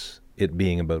and less it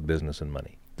being about business and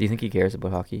money. Do you think he cares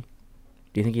about hockey?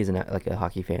 Do you think he's a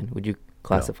hockey fan? Would you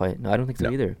classify it? No, I don't think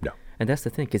so either. No. And that's the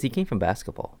thing, because he came from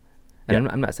basketball. And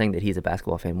I'm not saying that he's a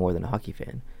basketball fan more than a hockey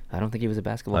fan. I don't think he was a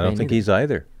basketball fan I don't think he's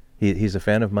either. He's a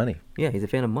fan of money. Yeah, he's a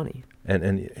fan of money.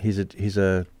 And he's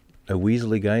a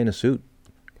weaselly guy in a suit.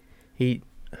 He's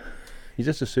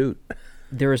just a suit.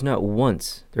 There is not one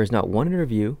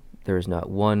interview, there is not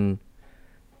one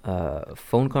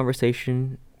phone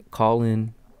conversation,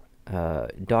 call-in,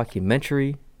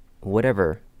 documentary,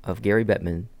 whatever, of Gary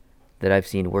Bettman that I've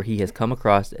seen where he has come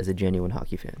across as a genuine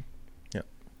hockey fan. Yeah.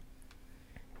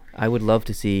 I would love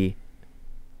to see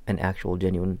an actual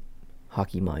genuine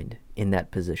hockey mind in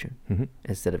that position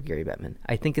instead of Gary Bettman.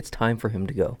 I think it's time for him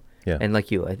to go. Yeah. And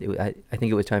like you, I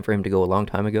think it was time for him to go a long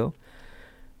time ago.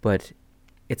 But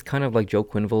it's kind of like Joe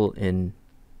Quenneville in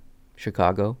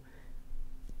Chicago.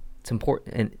 It's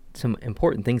important, and some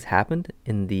important things happened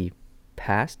in the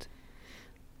past,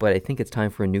 but I think it's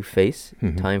time for a new face,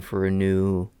 time for a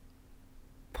new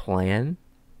plan,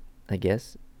 I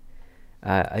guess.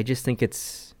 I just think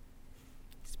it's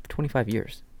 25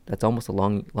 years. That's almost the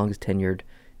longest tenured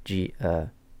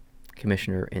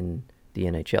commissioner in the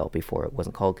NHL. Before it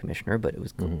wasn't called commissioner, but it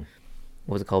was called,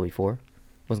 what was it called before?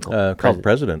 It wasn't called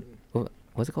president.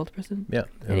 Was it called president? Yeah,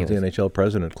 it was the NHL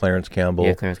president, Clarence Campbell.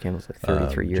 Yeah, Clarence Campbell's like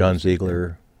 33 years. John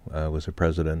Ziegler was a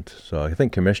president. So I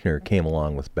think commissioner came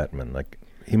along with Bettman. Like,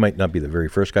 he might not be the very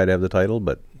first guy to have the title,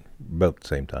 but about the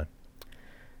same time.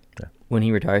 Yeah. When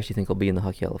he retires, do you think he'll be in the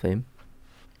Hockey Hall of Fame?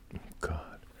 God.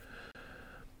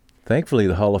 Thankfully,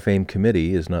 the Hall of Fame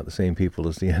committee is not the same people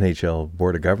as the NHL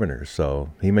Board of Governors,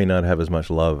 so he may not have as much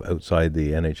love outside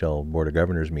the NHL Board of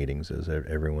Governors meetings as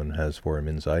everyone has for him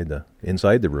inside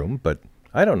the room. But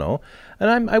I don't know,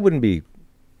 and I wouldn't be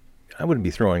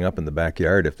throwing up in the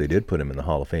backyard if they did put him in the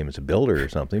Hall of Fame as a builder or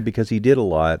something, because he did a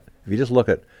lot. If you just look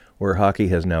at where hockey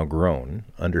has now grown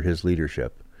under his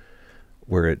leadership,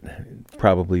 where it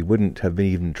probably wouldn't have been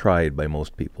even tried by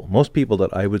most people. Most people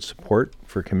that I would support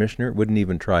for commissioner wouldn't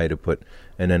even try to put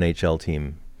an NHL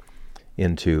team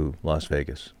into Las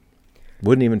Vegas.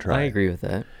 Wouldn't even try. I agree with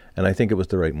that. And I think it was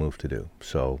the right move to do.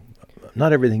 So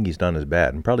not everything he's done is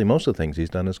bad, and probably most of the things he's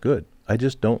done is good. I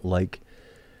just don't like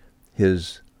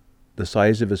the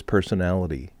size of his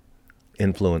personality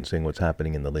influencing what's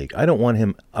happening in the league. I don't want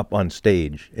him up on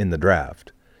stage in the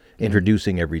draft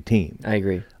introducing every team. I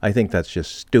agree. I think that's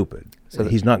just stupid. So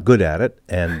he's not good at it,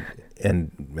 and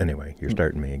anyway, you're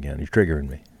starting me again. You're triggering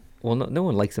me. Well, no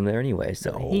one likes him there anyway,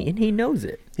 so No. he knows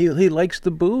it. He likes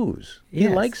the booze. Yes.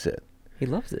 He likes it. He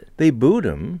loves it. They booed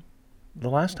him the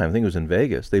last time. I think it was in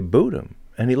Vegas. They booed him,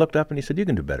 and he looked up and he said, "You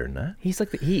can do better than that." He's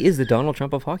like he is the Donald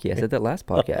Trump of hockey. I said that last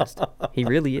podcast. He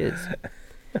really is.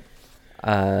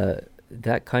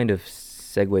 That kind of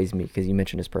segues me because you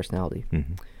mentioned his personality.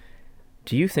 Mm-hmm.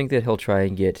 Do you think that he'll try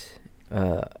and get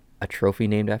a trophy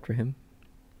named after him?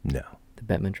 No. The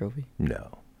Bettman Trophy?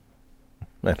 No.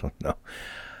 I don't know.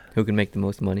 Who can make the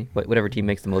most money? Whatever team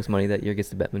makes the most money that year gets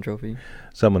the Bettman Trophy?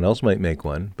 Someone else might make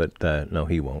one, but no,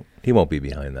 he won't. He won't be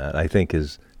behind that. I think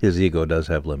his ego does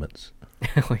have limits.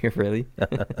 Oh, really?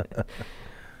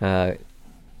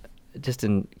 Just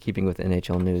in keeping with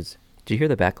NHL news, did you hear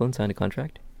that Backlund signed a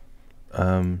contract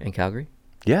in Calgary?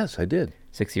 Yes, I did.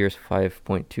 6 years,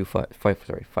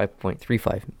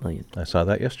 $5.35 million. I saw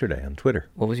that yesterday on Twitter.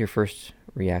 What was your first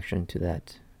reaction to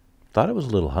that? Thought it was a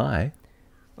little high.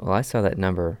 Well, I saw that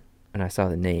number and I saw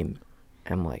the name.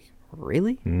 I'm like,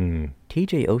 really?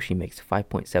 TJ Oshie makes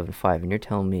 5.75, and you're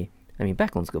telling me, I mean,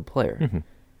 Backlund's a good player,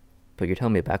 but you're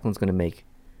telling me Backlund's going to make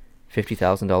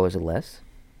 $50,000 less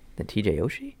than TJ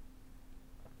Oshie?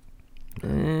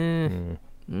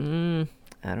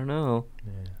 I don't know.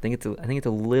 Yeah. I think it's a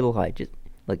little high. Just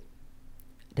like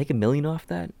take $1 million off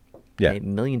that. Yeah. $1.2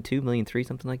 million, $1.3 million,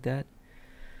 something like that.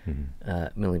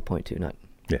 $1.2 million, not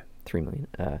 $3 million.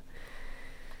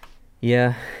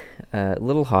 Yeah, a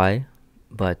little high,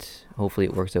 but hopefully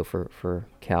it works out for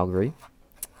Calgary.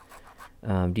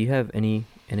 Do you have any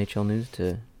NHL news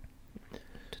to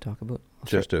talk about?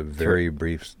 Just a very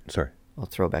brief. Sorry. I'll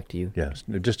throw it back to you. Yes,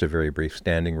 just a very brief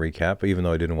standing recap. Even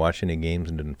though I didn't watch any games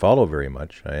and didn't follow very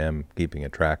much, I am keeping a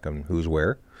track on who's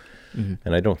where. And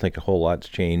I don't think a whole lot's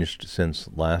changed since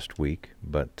last week.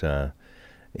 But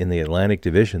in the Atlantic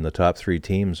Division, the top three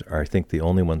teams are, I think, the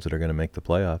only ones that are going to make the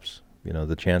playoffs. You know,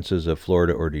 the chances of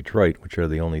Florida or Detroit, which are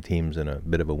the only teams in a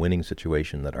bit of a winning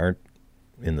situation that aren't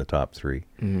in the top three,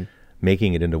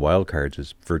 making it into wild cards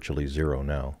is virtually zero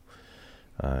now.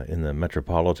 In the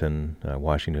Metropolitan,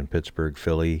 Washington, Pittsburgh,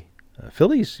 Philly.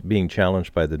 Philly's being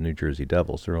challenged by the New Jersey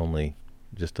Devils. They're only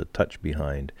just a touch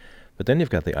behind. But then you've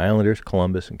got the Islanders,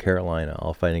 Columbus, and Carolina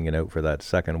all fighting it out for that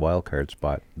second wild card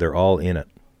spot. They're all in it.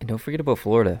 And don't forget about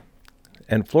Florida.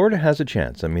 And Florida has a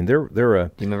chance. I mean, they're a...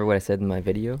 Do you remember what I said in my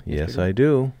video? Yes, I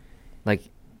do. Like,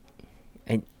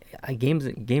 games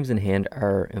in hand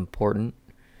are important,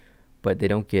 but they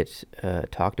don't get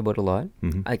talked about a lot.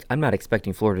 I'm not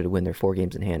expecting Florida to win their 4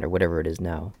 games in hand or whatever it is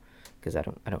now, because I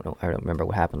don't know. I don't remember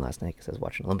what happened last night because I was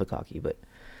watching Olympic hockey. But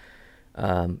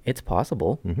it's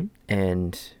possible,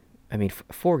 and I mean,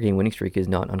 4-game winning streak is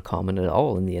not uncommon at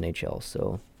all in the NHL.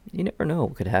 So you never know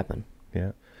what could happen.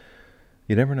 Yeah,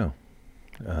 you never know,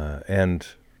 and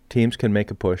teams can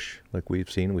make a push like we've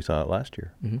seen. We saw it last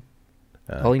year.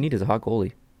 All you need is a hot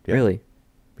goalie, really.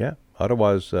 Yeah.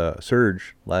 Ottawa's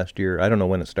surge last year, I don't know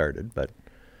when it started, but...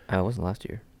 It wasn't last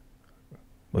year.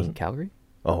 Was it Calgary?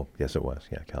 Oh, yes, it was.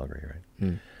 Yeah, Calgary, right.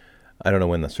 Mm. I don't know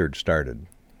when the surge started,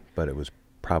 but it was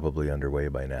probably underway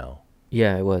by now.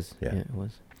 Yeah, it was. Yeah. It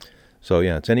was. So,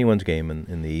 yeah, it's anyone's game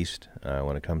in the East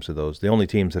when it comes to those. The only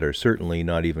teams that are certainly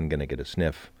not even going to get a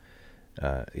sniff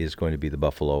is going to be the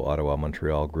Buffalo, Ottawa,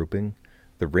 Montreal grouping.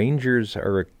 The Rangers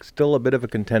are still a bit of a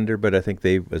contender, but I think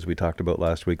they, as we talked about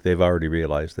last week, they've already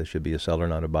realized they should be a seller,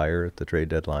 not a buyer at the trade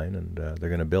deadline, and they're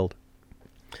going to build.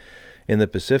 In the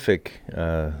Pacific,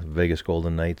 Vegas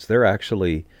Golden Knights, they're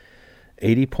actually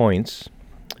 80 points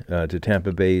to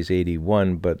Tampa Bay's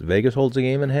 81, but Vegas holds a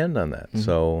game in hand on that. Mm-hmm.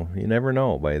 So you never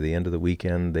know. By the end of the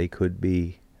weekend, they could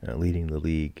be leading the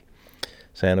league.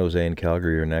 San Jose and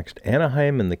Calgary are next.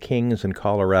 Anaheim and the Kings and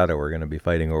Colorado are going to be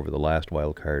fighting over the last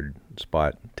wild card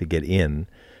spot to get in.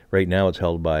 Right now it's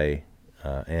held by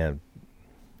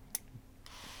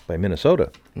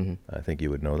Minnesota. Mm-hmm. I think you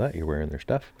would know that. You're wearing their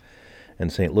stuff.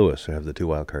 And St. Louis have the 2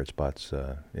 wild card spots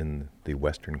in the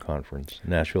Western Conference.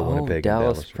 Nashville, Winnipeg,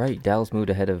 Dallas, and Dallas. Right, Dallas moved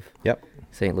ahead of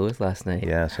St. Louis last night.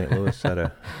 Yeah, St. Louis had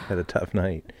a tough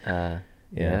night.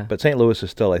 Yeah, but St. Louis is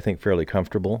still, I think, fairly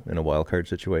comfortable in a wild card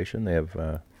situation. They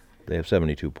have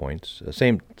 72 points,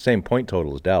 same point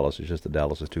total as Dallas. It's just that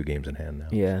Dallas is 2 games in hand now.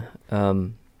 Yeah,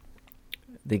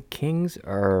 the Kings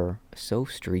are so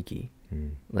streaky.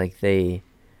 Like I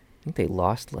think they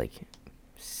lost like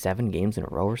 7 games in a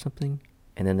row or something,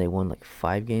 and then they won like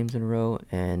 5 games in a row,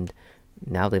 and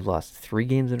now they've lost 3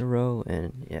 games in a row,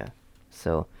 and yeah,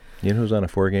 so. You know who's on a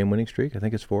 4-game winning streak? I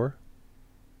think it's 4.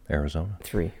 Arizona.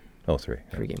 3. Oh, 3.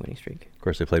 3-game winning streak. Of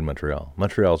course, they played Montreal.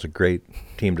 Montreal's a great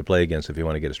team to play against if you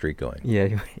want to get a streak going.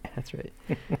 Yeah, that's right.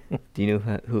 Do you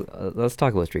know who? Let's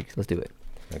talk about streaks. Let's do it.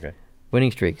 Okay.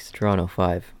 Winning streaks. Toronto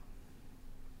 5.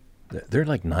 They're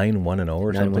like 9-1-0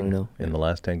 or something in the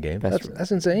last 10 games.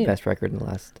 That's insane. Best record in the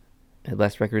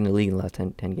league in the last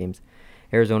 10 games.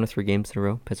 Arizona 3 games in a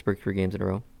row. Pittsburgh 3 games in a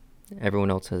row.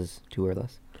 Everyone else has 2 or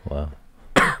less. Wow.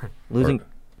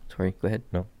 Sorry, go ahead.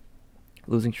 No.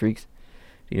 Losing streaks.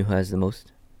 Do you know who has the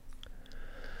most?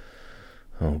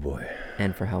 Oh, boy.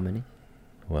 And for how many?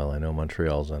 Well, I know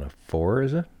Montreal's on a 4,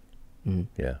 is it?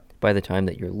 Mm-hmm. Yeah. By the time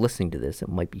that you're listening to this, it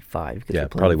might be 5. Yeah,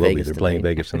 probably will be. They're playing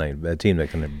Vegas tonight. A team that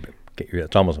can...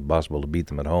 It's almost impossible to beat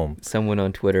them at home. Someone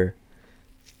on Twitter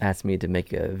asked me to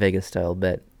make a Vegas-style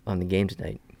bet on the game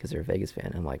tonight because they're a Vegas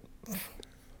fan. I'm like,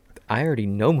 I already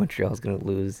know Montreal's going to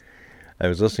lose. I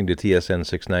was listening to TSN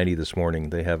 690 this morning.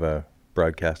 They have a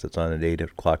broadcast that's on at 8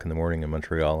 o'clock in the morning in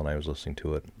Montreal, and I was listening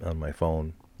to it on my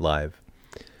phone live.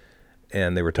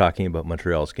 And they were talking about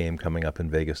Montreal's game coming up in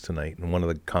Vegas tonight. And one of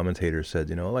the commentators said,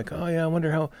 oh, yeah, I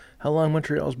wonder how long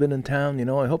Montreal's been in town.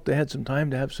 I hope they had some time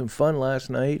to have some fun last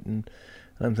night. And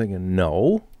I'm thinking,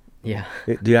 no. Yeah.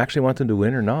 Do you actually want them to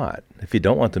win or not? If you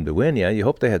don't want them to win, yeah, you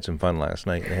hope they had some fun last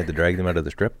night and they had to drag them out of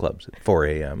the strip clubs at 4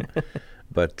 a.m.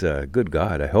 But good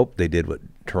God, I hope they did what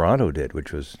Toronto did,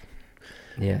 which was...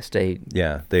 Yeah, stay.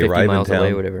 Yeah, they arrive in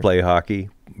town, play hockey,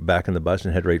 back in the bus,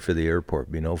 and head right for the airport.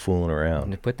 Be no fooling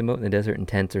around. And put them out in the desert in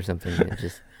tents or something.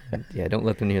 Don't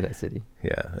let them near that city.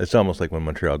 Yeah, it's almost like when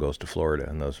Montreal goes to Florida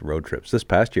on those road trips. This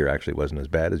past year actually wasn't as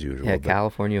bad as usual. Yeah,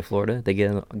 California, Florida, they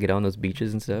get on those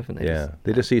beaches and stuff. And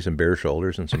they just see some bare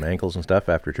shoulders and some ankles and stuff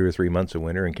after 2 or 3 months of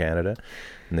winter in Canada,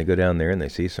 and they go down there and they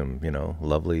see some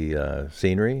lovely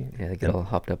scenery. Yeah, they get all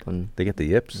hopped up on. They get the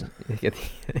yips.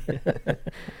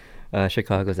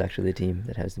 Chicago's actually the team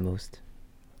that has the most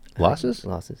losses.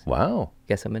 Wow.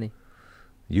 Guess how many?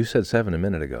 You said 7 a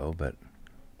minute ago, but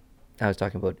I was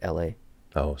talking about L.A.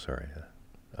 Oh, sorry.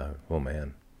 Oh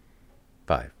man,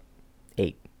 5.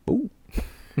 8. Ooh.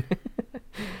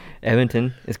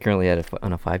 Edmonton is currently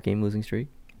on a 5-game losing streak.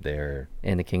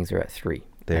 And the Kings are at 3.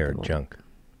 They're junk.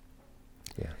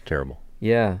 Yeah, terrible.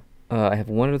 Yeah. I have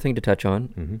one other thing to touch on.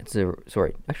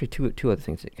 Mm-hmm. Actually two other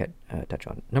things to touch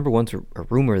on. Number one's a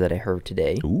rumor that I heard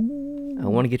today. Ooh. I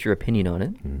want to get your opinion on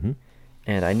it. Mm-hmm.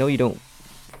 And I know you don't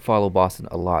follow Boston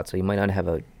a lot, so you might not have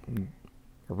a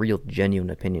real genuine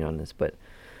opinion on this, but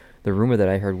the rumor that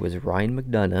I heard was Ryan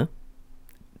McDonough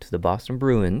to the Boston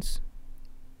Bruins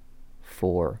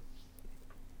for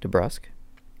DeBrusk,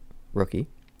 rookie,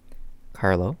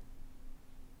 Carlo,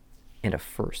 and a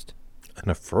first. And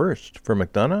a first for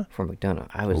McDonough? For McDonough.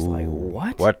 I was like,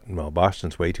 what? What? Well,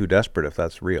 Boston's way too desperate if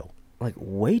that's real. Like,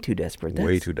 way too desperate.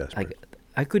 Way too desperate.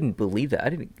 I couldn't believe that. I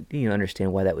didn't even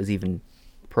understand why that was even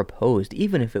proposed.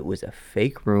 Even if it was a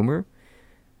fake rumor,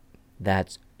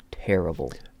 that's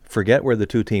terrible. Forget where the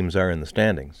 2 teams are in the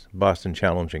standings. Boston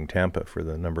challenging Tampa for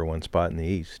the number 1 spot in the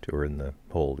East, or in the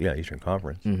whole, Eastern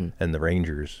Conference. Mm-hmm. And the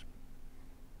Rangers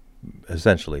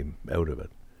essentially out of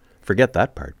it. Forget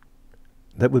that part.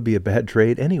 That would be a bad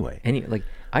trade anyway.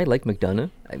 I like McDonough.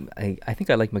 I think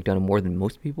I like McDonough more than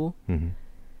most people. Mm-hmm.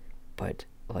 But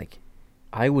like,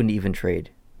 I wouldn't even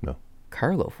trade No.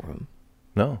 Carlo for him.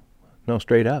 No,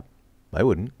 straight up. I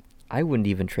wouldn't. I wouldn't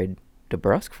even trade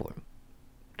DeBrusque for him.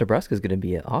 DeBrusque is going to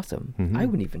be awesome. Mhm. I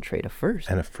wouldn't even trade a first.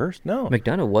 And a first? No.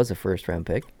 McDonough was a first-round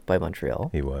pick by Montreal.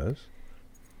 He was.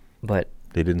 But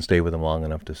They didn't stay with him long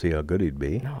enough to see how good he'd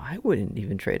be. no, I wouldn't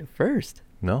even trade a first.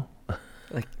 No.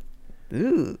 Like,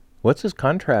 ooh. What's his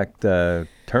contract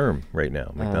term right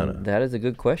now, McDonough? That is a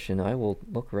good question. I will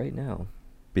look right now.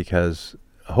 Because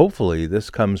hopefully this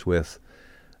comes with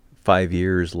 5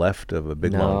 years left of a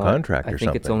big long contract or I something.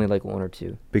 think it's only like 1 or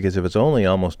 2. Because if it's only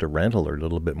almost a rental or a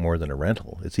little bit more than a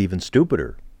rental, it's even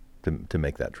stupider to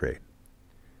make that trade,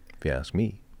 if you ask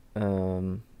me.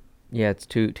 Yeah, it's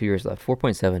 2 years left.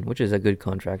 4.7, which is a good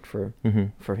contract for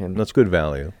him. That's good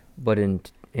value. But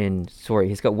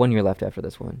he's got 1 year left after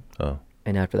this one. Oh.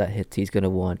 And after that hits, he's going to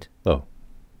want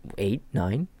 8,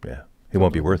 9. Yeah. He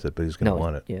won't be worth it, but he's going to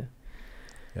want it. Yeah.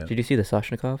 Yeah. Did you see the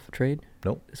Soshnikov trade?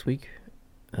 Nope. This week?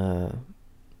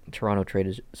 Toronto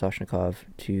traded Soshnikov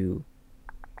to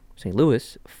St.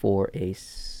 Louis for a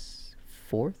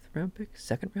 4th-round pick?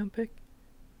 2nd-round pick?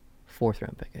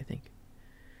 4th-round pick, I think.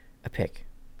 A pick.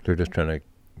 They're just trying to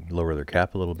lower their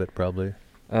cap a little bit, probably.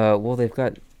 Well, they're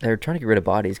trying to get rid of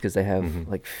bodies because they have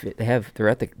they're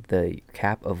at the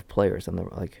cap of players on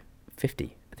the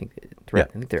 50. I think I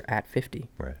think they're at 50.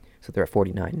 Right. So they're at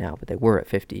 49 now, but they were at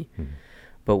 50. Mm-hmm.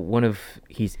 But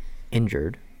he's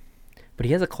injured, but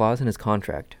he has a clause in his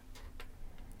contract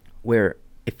where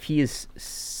if he is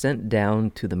sent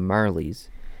down to the Marlies,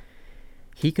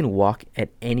 he can walk at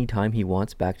any time he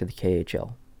wants back to the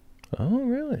KHL. Oh,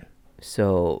 really?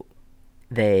 So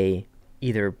they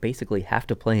either basically have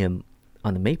to play him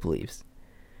on the Maple Leafs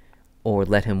or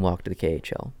let him walk to the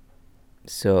KHL.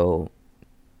 So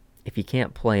if you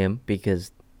can't play him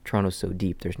because Toronto's so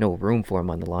deep, there's no room for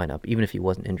him on the lineup, even if he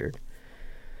wasn't injured.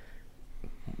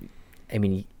 I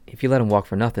mean, if you let him walk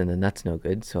for nothing, then that's no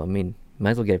good. So, I mean,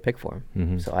 might as well get a pick for him.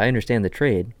 Mm-hmm. So I understand the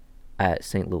trade at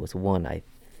St. Louis 1, I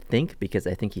think, because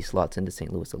I think he slots into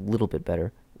St. Louis a little bit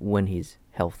better when he's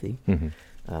healthy. Mm-hmm.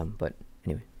 But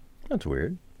anyway. That's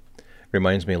weird.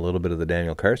 Reminds me a little bit of the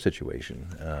Daniel Carr situation.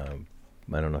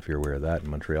 I don't know if you're aware of that in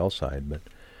Montreal side, but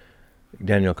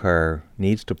Daniel Carr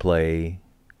needs to play,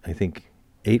 I think,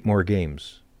 8 more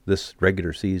games this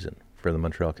regular season for the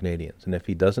Montreal Canadiens. And if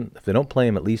they don't play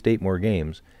him at least 8 more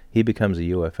games, he becomes a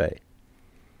UFA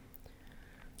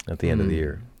at the end of the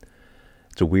year.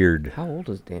 It's a weird... How old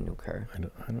is Daniel Carr? I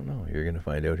don't know. You're going to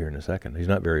find out here in a second. He's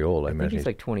not very old. I think he's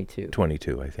like 22.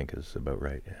 22, I think, is about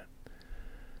right, yeah.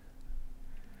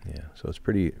 Yeah, so it's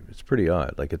pretty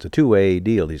odd. Like, it's a 2-way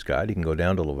deal he's got. He can go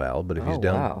down to Laval, but if he's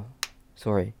down... wow.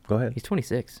 Sorry. Go ahead. He's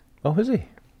 26. Oh, is he?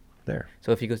 There.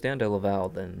 So if he goes down to Laval,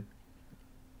 then...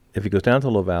 If he goes down to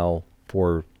Laval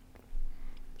for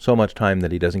so much time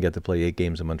that he doesn't get to play 8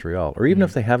 games in Montreal, or even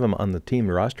if they have him on the team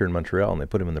roster in Montreal and they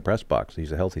put him in the press box,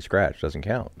 he's a healthy scratch, doesn't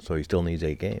count. So he still needs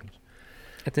 8 games.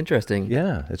 That's interesting.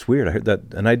 Yeah, it's weird. I heard that,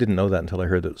 and I didn't know that until I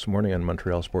heard it this morning on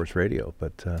Montreal Sports Radio.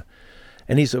 But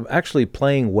and he's actually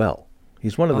playing well.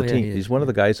 He's one of the team. He's one of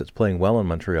the guys that's playing well in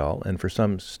Montreal, and for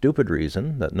some stupid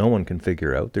reason that no one can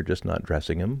figure out, they're just not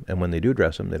dressing him. And when they do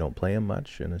dress him, they don't play him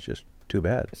much, and it's just too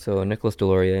bad. So Nicolas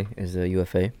Deslauriers is a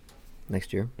UFA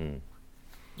next year,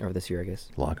 or this year, I guess.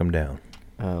 Lock him down.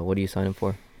 What do you sign him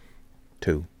for?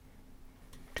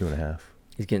 2.5.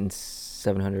 He's getting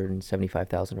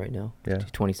 $775,000 right now. Yeah.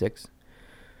 He's 26.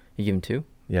 You give him 2?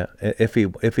 Yeah, if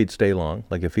he'd stay long,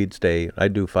 like if he'd stay,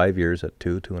 I'd do 5 years at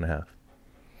 2.5.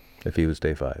 If he would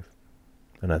stay 5,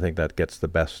 and I think that gets the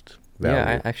best value.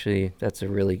 Yeah, that's a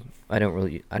really. I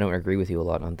don't agree with you a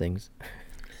lot on things,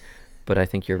 but I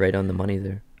think you're right on the money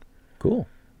there. Cool.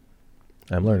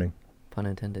 I'm learning. Pun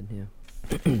intended. Yeah.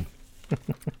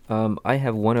 I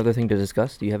have one other thing to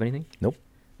discuss. Do you have anything? Nope.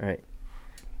 All right.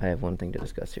 I have one thing to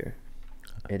discuss here.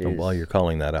 While you're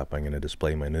calling that up, I'm going to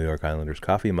display my New York Islanders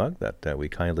coffee mug that we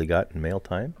kindly got in mail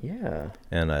time. Yeah.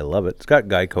 And I love it. It's got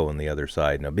Geico on the other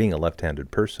side. Now, being a left-handed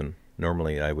person,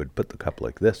 normally I would put the cup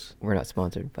like this. We're not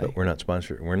sponsored by. But we're not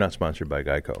sponsored by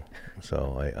Geico.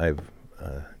 So I've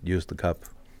used the cup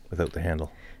without the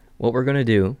handle. What we're going to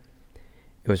do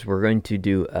is we're going to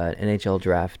do an NHL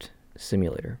draft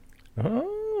simulator.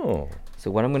 Oh. So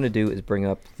what I'm going to do is bring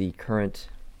up the current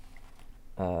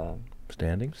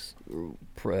standings,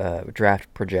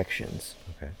 draft projections.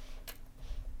 Okay.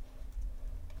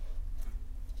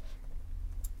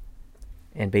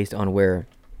 And based on where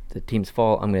the teams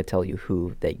fall, I'm going to tell you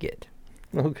who they get.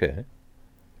 Okay.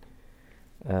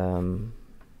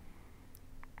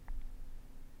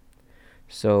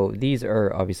 So these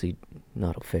are obviously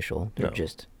not official. They're No.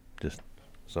 just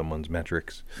someone's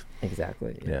metrics.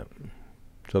 exactly. Yeah.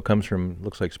 So it comes from,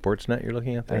 looks like Sportsnet you're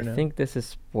looking at there I now? think this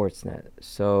is Sportsnet.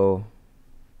 So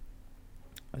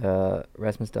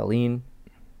Rasmus Dahlin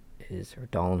is, or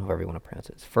Dahlin, however you want to pronounce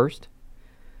it, is first.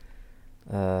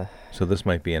 So this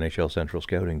might be NHL Central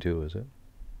Scouting too, is it?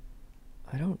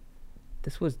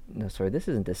 This is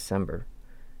in December.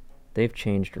 They've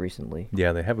changed recently.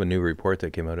 Yeah, they have a new report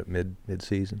that came out at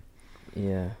mid-season.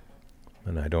 Yeah.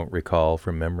 And I don't recall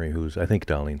from memory I think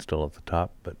Dahlin's still at the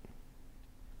top, but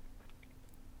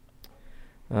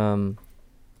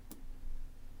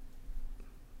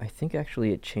I think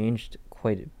actually it changed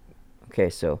okay,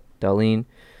 so Dahlin,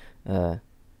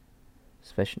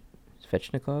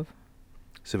 Svechnikov,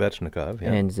 Svechnikov,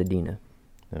 yeah. and Zadina,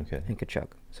 Okay. and Kachuk.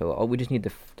 So we just need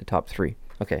the top three.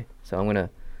 Okay, so we're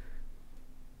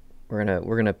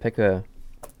gonna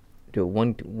do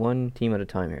one team at a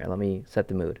time here. Let me set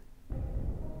the mood.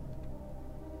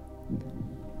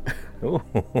 Oh.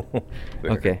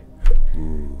 Okay.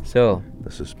 Ooh, So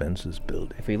the suspense is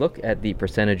building. if we look at the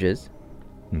percentages,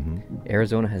 Mm-hmm.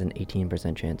 Arizona has an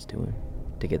 18% chance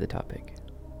to get the top pick.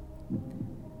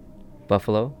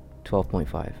 Buffalo,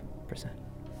 12.5%.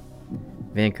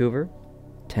 Vancouver,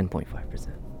 10.5%.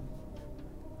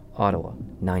 Ottawa,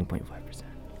 9.5%.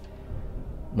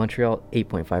 Montreal,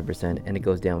 8.5%, and it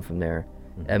goes down from there.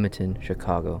 Edmonton,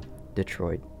 Chicago,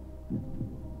 Detroit,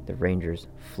 the Rangers,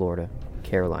 Florida,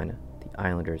 Carolina, the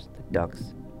Islanders, the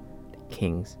Ducks, the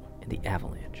Kings, and the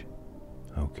Avalanche.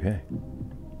 Okay.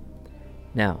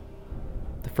 Now,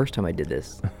 the first time I did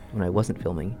this, when I wasn't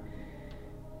filming,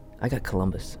 I got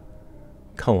Columbus.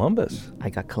 Columbus I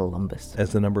got Columbus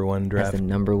as the number one as the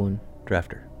number one.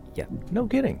 drafter. Yeah. No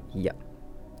kidding. Yeah.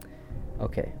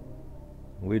 Okay,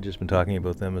 We've just been talking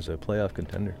about them as a playoff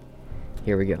contender.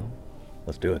 here we go.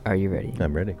 Let's do it. Are you ready?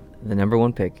 I'm ready. The number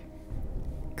one pick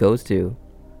goes to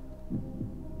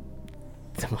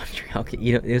the Montreal.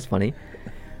 You know, it was funny.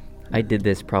 I did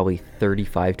this probably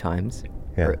 35 times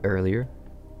Yeah. earlier.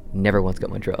 Never once got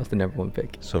Montreal as the number one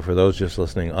pick. So for those just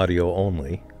listening, audio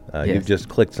only, Yes. you've just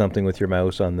clicked something with your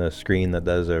mouse on the screen that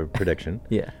does a prediction.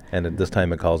 Yeah. And at this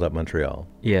time it calls up Montreal.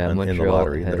 Yeah, in Montreal the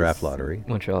lottery, in the has- draft lottery.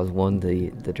 Montreal has won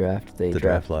the draft. They The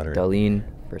draft lottery. Dahlin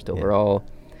first Yeah. overall.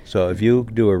 So if you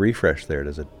do a refresh there,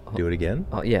 does it do it again?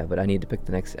 Oh yeah, but I need to pick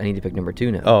I need to pick number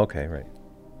 2 now. Oh, okay, right.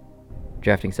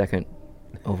 Drafting second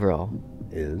overall,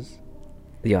 Is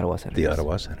the Ottawa Senators. the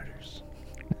Ottawa Senators.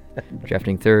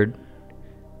 Drafting third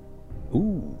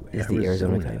Ooh, is the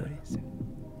Arizona Coyotes.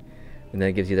 And then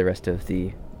it gives you the rest of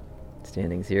the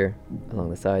standings here along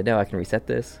the side. Now I can reset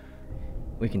this.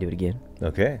 We can do it again.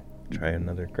 Okay, try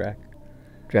another crack.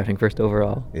 Drafting first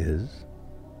overall, Is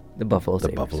the Buffalo the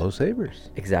Sabres. Buffalo Sabres.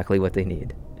 Exactly what they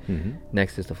need. Mm-hmm.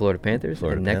 Next is the Florida Panthers,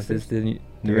 Florida and next Panthers. is the New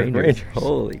York Rangers. Rangers.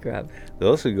 Holy crap.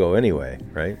 Those could go anyway,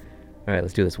 right? All right,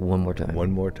 let's do this one more time.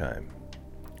 One more time.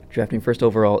 Drafting first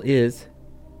overall is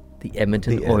the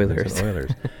Edmonton The Oilers. Edmonton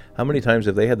Oilers. How many times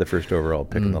have they had the first overall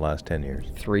pick in the last 10 years?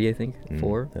 3, I think.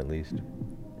 4. At least.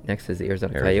 Next is the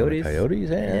Arizona Arizona Coyotes.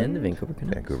 and the Vancouver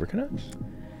Canucks. Vancouver Canucks.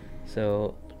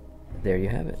 So there you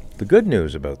have it. The good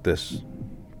news about this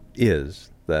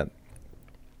is that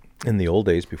in the old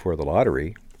days before the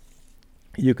lottery,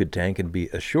 you could tank and be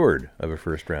assured of a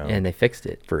first round. And they fixed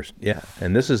it. First, yeah.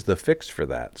 And this is the fix for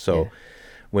that. So Yeah.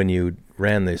 when you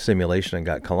ran the simulation and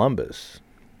got Columbus,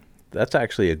 that's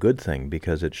actually a good thing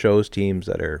because it shows teams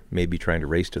that are maybe trying to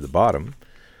race to the bottom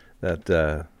that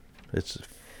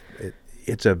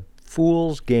it's a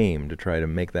fool's game to try to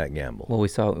make that gamble. Well, we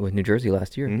saw it with New Jersey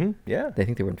last year. Mm-hmm. Yeah. I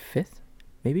think they were in 5th,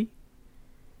 maybe.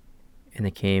 And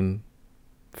they came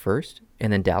first.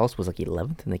 And then Dallas was like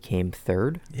 11th, and they came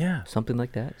 3rd. Yeah. Something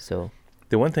like that. So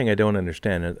The one thing I don't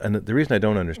understand, and the reason I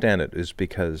don't understand it is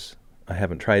because I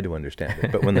haven't tried to understand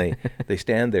it. But when they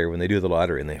stand there when they do the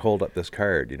lottery and they hold up this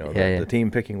card, the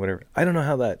team picking whatever. I don't know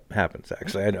how that happens.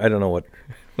 Actually, I don't know what.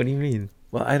 What do you mean?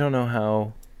 Well, I don't know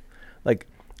how. Like,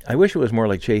 I wish it was more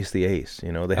like Chase the Ace. They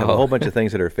have a Oh. whole bunch of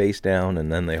things that are face down,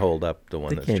 and then they hold up the one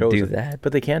They that's can't chosen. do that.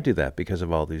 But they can't do that because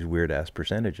of all these weird ass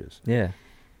percentages. Yeah.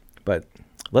 But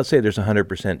let's say there's a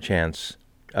 100% chance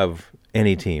of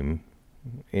any team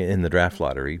in the draft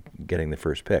lottery getting the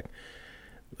first pick.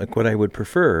 Like, what I would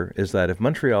prefer is that if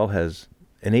Montreal has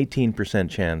an 18%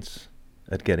 chance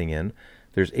at getting in,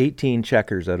 there's 18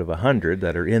 checkers out of 100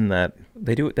 that are in that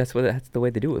They do it. That's the way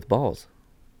they do it with balls.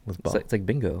 with ball. It's like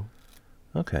bingo.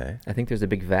 Okay. I think there's a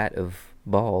big vat of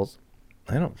balls.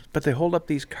 I don't. But they hold up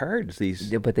these cards.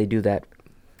 These. Yeah, but they do that.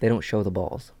 They don't show the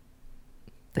balls.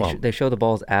 Well- They show the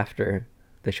balls after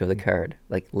they show the card.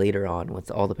 Like later on, once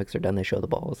all the picks are done, they show the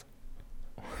balls.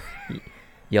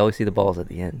 You always see the balls at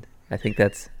the end. I think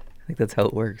that's how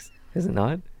it works. Is it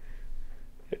not?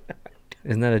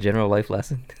 Isn't that a general life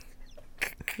lesson?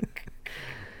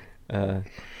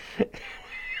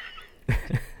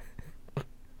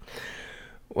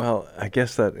 Well, I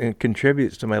guess that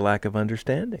contributes to my lack of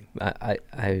understanding.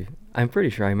 I'm pretty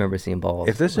sure I remember seeing balls.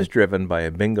 If this is driven by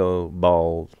a bingo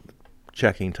ball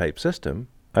checking type system,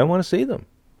 I want to see them.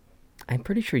 I'm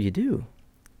pretty sure you do.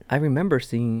 I remember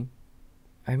them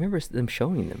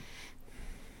showing them.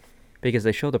 Because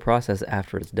they show the process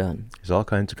after it's done. There's all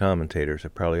kinds of commentators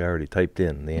have probably already typed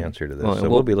in the answer to this, Well, so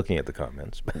we'll be looking at the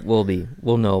comments.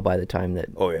 We'll know by the time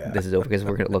that this is over, because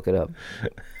we're going to look it up.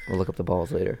 We'll look up the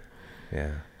balls later.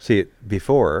 Yeah. See,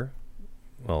 before,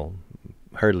 well,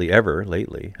 hardly ever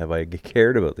lately have I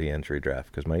cared about the entry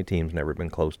draft, because my team's never been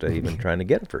close to even trying to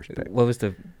get a first pick. What was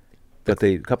the... But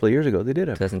a couple of years ago, they did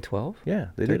have... 2012? Yeah,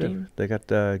 they did have... They got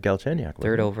Galchenyuk.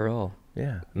 Third overall.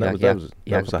 Yeah. And that was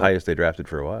the highest they drafted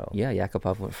for a while. Yeah,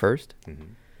 Yakupov went first. Mm-hmm.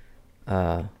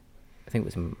 I think it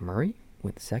was Murray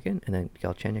went second, and then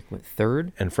Galchenyuk went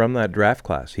third. And from that draft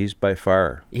class, he's by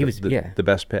far the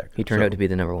best pick. He turned out to be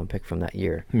the number one pick from that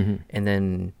year. Mm-hmm. And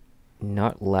then,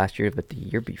 not last year, but the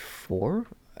year before,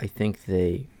 I think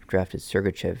they drafted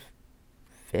Sergachev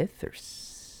 5th or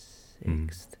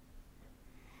 6th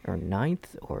or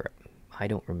 9th, or I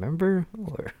don't remember.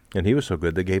 And he was so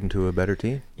good they gave him to a better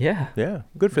team. Yeah. Yeah,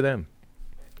 good for them.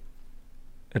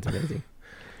 That's amazing.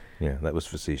 Yeah, that was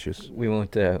facetious. We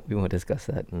won't discuss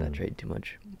that trade too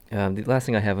much. The last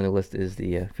thing I have on the list is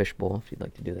the fishbowl, if you'd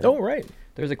like to do that. Oh, right.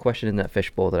 There's a question in that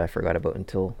fishbowl that I forgot about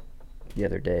until the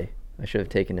other day. I should have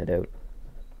taken it out.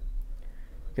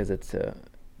 Because it's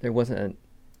there wasn't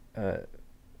there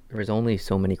was only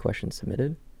so many questions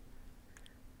submitted.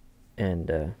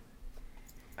 And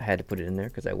I had to put it in there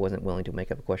because I wasn't willing to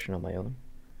make up a question on my own.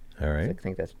 All right. I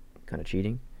think that's kind of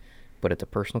cheating. But it's a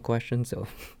personal question, so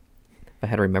if I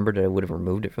had remembered it, I would have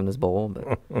removed it from this bowl,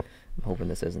 but I'm hoping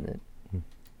this isn't it.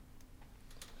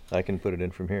 I can put it in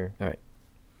from here. All right.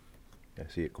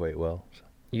 I see it quite well. So.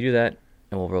 You do that,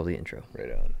 and we'll roll the intro.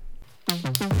 Right on.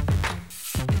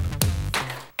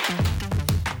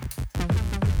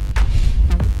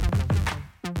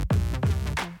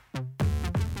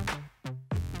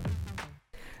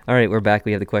 All right, we're back.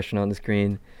 We have the question on the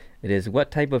screen. It is, what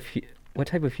type of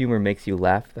humor makes you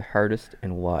laugh the hardest,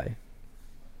 and why?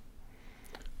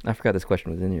 I forgot this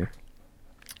question was in here.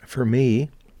 For me,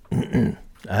 I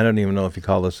don't even know if you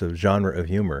call this a genre of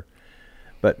humor,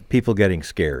 but people getting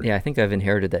scared. Yeah, I think I've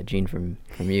inherited that gene from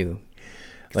you.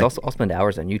 Like, I'll spend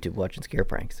hours on YouTube watching scare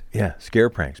pranks. Yeah, scare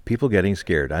pranks. People getting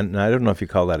scared. I don't know if you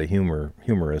call that a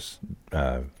humorous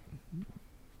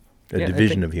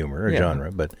division of humor, a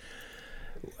genre, but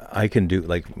I can do,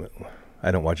 like,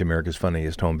 I don't watch America's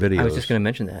Funniest Home Videos. I was just going to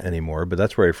mention that anymore, but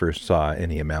that's where I first saw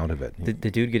any amount of it. The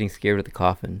dude getting scared with the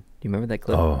coffin. Do you remember that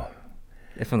clip? Oh,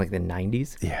 it's from like the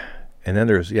 90s. Yeah, and then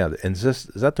there's and is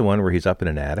that the one where he's up in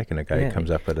an attic and a guy comes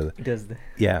up he does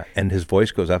the and his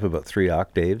voice goes up about 3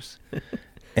 octaves,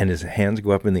 and his hands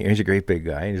go up in the air. He's a great big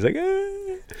guy, and he's like,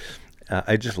 ah.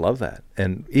 I just love that.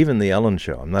 And even the Ellen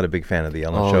Show. I'm not a big fan of the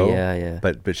Ellen Show. Yeah.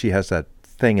 But she has that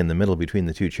thing in the middle between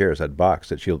the two chairs, that box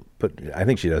that she'll put. I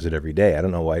think she does it every day. I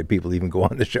don't know why people even go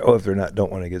on the show if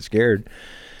don't want to get scared,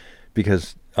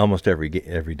 because almost every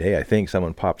day I think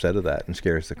someone pops out of that and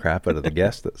scares the crap out of the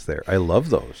guest that's there. I love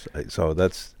those.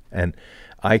 And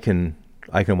I can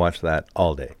watch that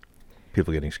all day.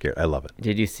 People getting scared. I love it.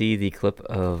 Did you see the clip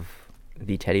of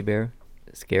the teddy bear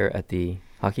scare at the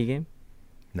hockey game?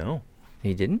 No.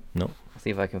 You didn't? No. I'll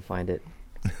see if I can find it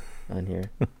on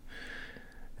here.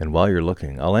 And while you're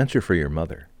looking, I'll answer for your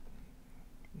mother.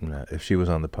 If she was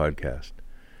on the podcast,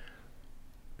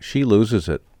 she loses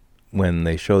it when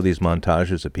they show these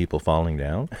montages of people falling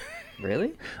down.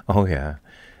 Really? Oh, yeah.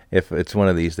 If it's one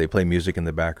of these, they play music in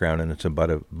the background and it's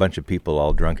about a bunch of people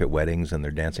all drunk at weddings and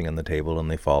they're dancing on the table and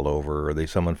they fall over, or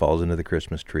someone falls into the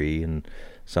Christmas tree and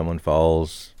someone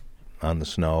falls on the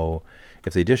snow.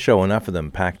 If they just show enough of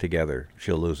them packed together,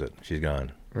 she'll lose it. She's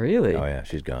gone. Really? Oh, yeah,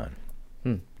 she's gone.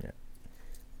 Yeah.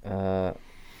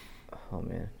 Oh,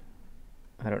 man.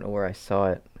 I don't know where I saw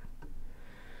it.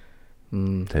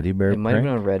 Teddy bear It might have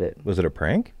been on Reddit. Was it a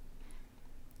prank?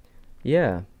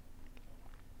 Yeah.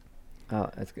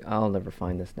 I'll never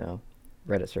find this now.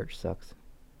 Reddit search sucks.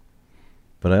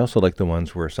 But I also like the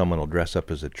ones where someone will dress up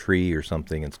as a tree or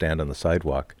something and stand on the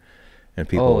sidewalk, and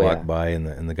people walk by,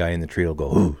 and the guy in the tree will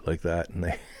go, ooh, like that,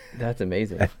 and that's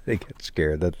amazing. They get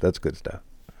scared. That's good stuff.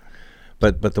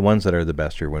 But the ones that are the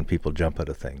best are when people jump out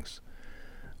of things,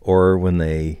 or when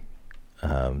they.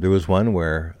 There was one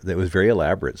where it was very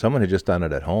elaborate. Someone had just done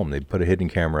it at home. They'd put a hidden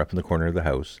camera up in the corner of the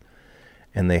house,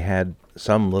 and they had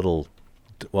some little,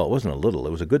 well, it wasn't a little,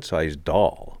 it was a good-sized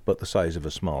doll, but the size of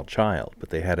a small child. But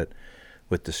they had it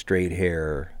with the straight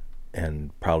hair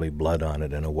and probably blood on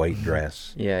it and a white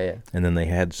dress. Yeah. And then they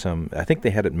had I think they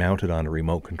had it mounted on a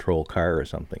remote control car or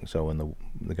something. So when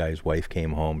the guy's wife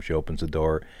came home, she opens the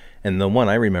door. And the one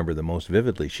I remember the most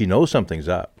vividly, she knows something's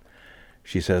up.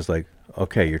 She says, like,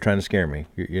 okay, you're trying to scare me.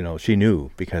 You know, she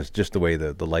knew because just the way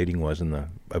the lighting was in the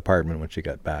apartment when she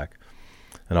got back.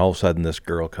 And all of a sudden, this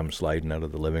girl comes sliding out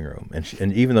of the living room.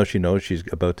 And even though she knows she's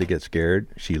about to get scared,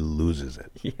 she loses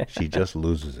it. Yeah. She just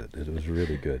loses it. It was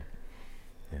really good.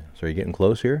 Yeah. So are you getting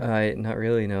close here? Not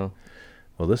really, no.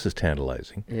 Well, this is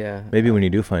tantalizing. Yeah. Maybe when you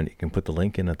do find it, you can put the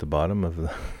link in at the bottom of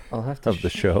the I'll have to of the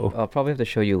show. I'll probably have to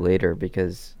show you later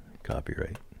because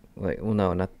Copyright. well,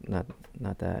 no, not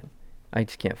that. I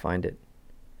just can't find it.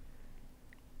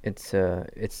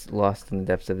 It's lost in the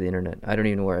depths of the internet. I don't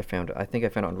even know where I found it. I think I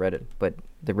found it on Reddit, but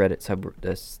the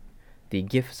Reddit the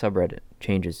GIF subreddit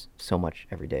changes so much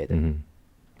every day that Mm-hmm.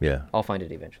 Yeah. I'll find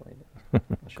it eventually. But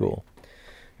I'll show Cool. you.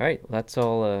 All right, that's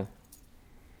all.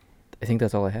 I think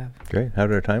that's all I have. Great. How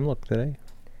did our time look today?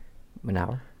 An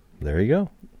hour. There you go.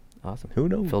 Awesome. Who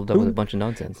knows? Filled up with a bunch of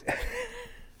nonsense.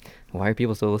 Why are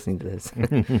people still listening to this?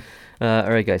 All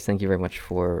right, guys. Thank you very much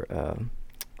for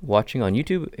watching on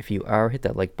YouTube. If you are, hit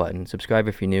that like button. Subscribe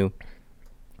if you're new.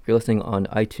 If you're listening on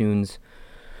iTunes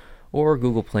or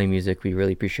Google Play Music, we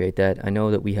really appreciate that. I know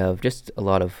that we have just a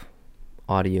lot of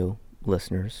audio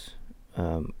listeners.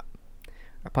 Our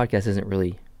podcast isn't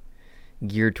really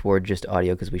geared toward just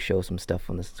audio because we show some stuff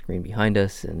on the screen behind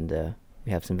us, and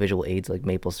we have some visual aids like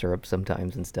maple syrup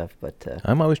sometimes and stuff. But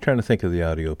I'm always trying to think of the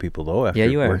audio people, though, after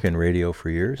you are. working radio for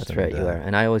years. That's right, you are.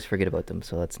 And I always forget about them,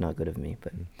 so that's not good of me.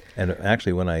 But And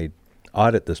actually, when I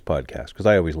audit this podcast, because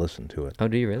I always listen to it, oh,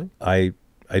 do you really?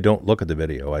 I don't look at the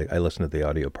video. I listen to the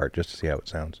audio part just to see how it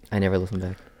sounds. I never listen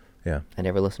back. Yeah. I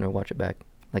never listen or watch it back.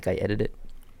 Like, I edit it,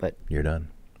 but You're done.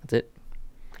 that's it.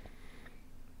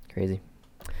 Crazy.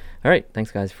 All right.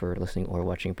 Thanks, guys, for listening or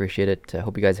watching. Appreciate it.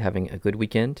 Hope you guys are having a good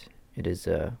weekend. It is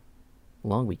a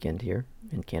long weekend here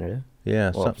in Canada.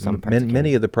 Yeah. Well, some parts of many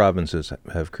Canada. of the provinces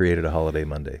have created a holiday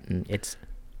Monday. It's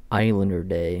Islander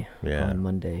Day Yeah. on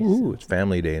Monday. Ooh, so- it's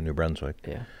Family Day in New Brunswick.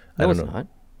 yeah. I No, don't it's know. not.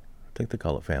 I think they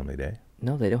call it Family Day.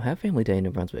 No, they don't have Family Day in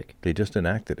New Brunswick. They just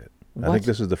enacted it. I What? think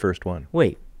this is the first one.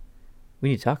 Wait. We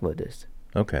need to talk about this.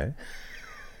 Okay.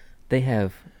 They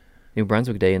have New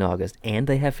Brunswick Day in August, and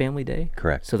they have Family Day?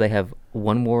 Correct. So they have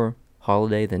one more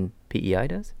holiday than PEI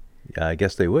does? Yeah, I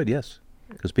guess they would, yes.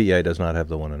 Because PEI does not have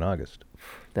the one in August.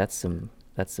 That's some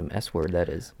S word, that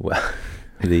is. Well,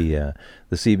 the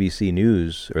CBC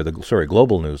News, or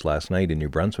Global News last night in New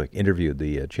Brunswick interviewed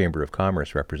the Chamber of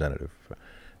Commerce representative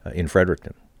in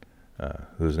Fredericton,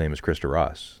 whose name is Krista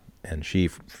Ross. And she,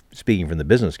 speaking from the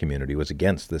business community, was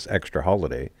against this extra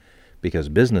holiday because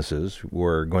businesses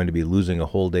were going to be losing a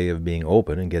whole day of being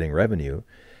open and getting revenue,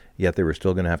 yet they were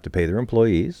still going to have to pay their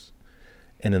employees.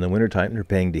 And in the wintertime, they're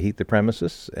paying to heat the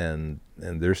premises, and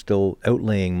they're still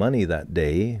outlaying money that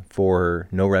day for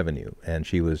no revenue. And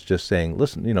she was just saying,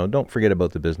 listen, don't forget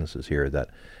about the businesses here, that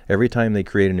every time they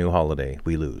create a new holiday,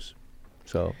 we lose.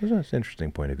 So it was an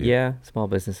interesting point of view. Yeah, small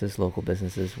businesses, local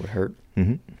businesses would hurt.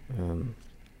 Mm-hmm.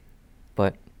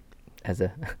 But as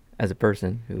a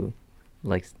person who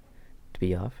likes to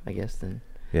be off, I guess, then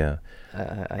Yeah.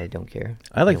 I don't care.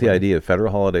 I like the Nobody- idea of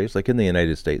federal holidays. Like in the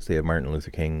United States, they have Martin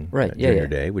Luther King Right, Jr. yeah.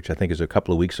 Day, which I think is a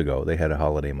couple of weeks ago. They had a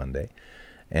holiday Monday.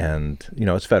 And,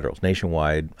 it's federal. It's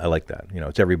nationwide. I like that.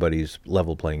 It's everybody's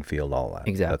level playing field, all that.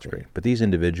 Exactly. That's great. But these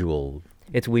individual...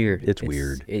 It's weird. It's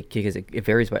weird. Because it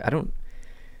varies by...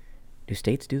 Do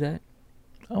states do that?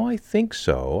 Oh, I think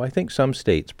so. I think some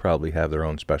states probably have their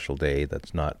own special day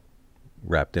that's not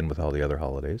wrapped in with all the other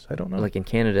holidays. I don't know. Like in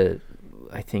Canada,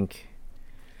 I think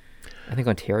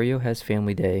Ontario has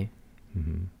Family Day.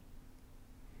 Mm-hmm.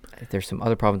 There's some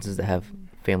other provinces that have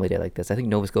Family Day like this. I think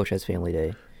Nova Scotia has Family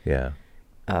Day. Yeah.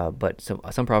 But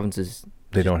some provinces...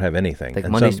 They don't have anything. Like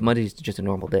And Monday's just a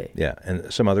normal day. Yeah,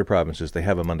 and some other provinces, they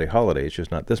have a Monday holiday. It's just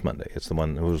not this Monday. It's the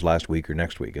one who was last week or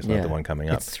next week. It's not the one coming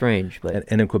up. It's strange, but...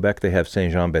 And in Quebec, they have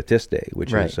Saint Jean-Baptiste Day,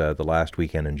 which Right. is the last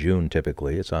weekend in June.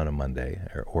 Typically, it's on a Monday,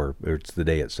 or it's the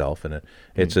day itself, and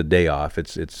it's a day off.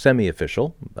 It's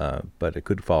semi-official, but it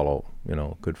could fall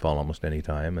almost any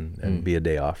time and be a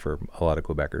day off for a lot of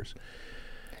Quebecers.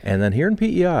 And then here in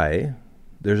PEI,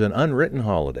 there's an unwritten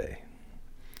holiday.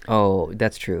 Oh,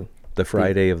 that's true. The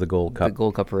Friday of the Gold Cup. The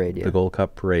Gold Cup Parade, yeah. The Gold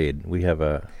Cup Parade. We have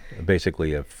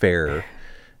basically a fair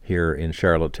here in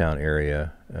Charlottetown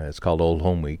area. It's called Old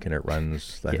Home Week, and it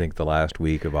runs, I think, the last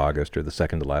week of August or the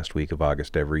second to last week of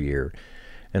August every year.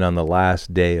 And on the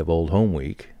last day of Old Home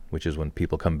Week, which is when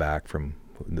people come back from,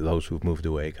 those who've moved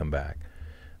away come back.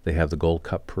 They have the Gold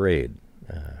Cup Parade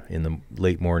in the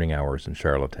late morning hours in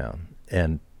Charlottetown.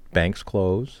 And banks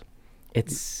close.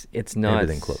 It's not...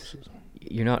 Everything closes.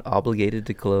 You're not obligated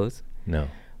to close. No.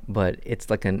 But it's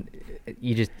like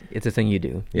it's a thing you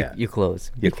do. Yeah. You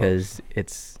close because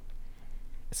it's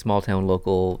small town,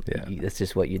 local. Yeah. That's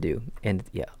just what you do. And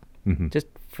Mm-hmm. just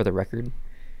for the record,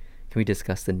 can we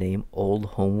discuss the name Old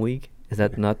Home Week? Is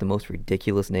that not the most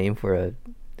ridiculous name for a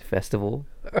festival?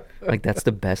 Like, that's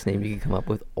the best name you can come up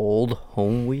with, Old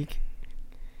Home Week?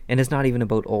 And it's not even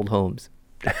about old homes.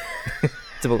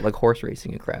 It's about like horse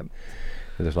racing and crap.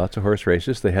 There's lots of horse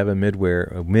races. They have a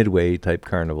midway type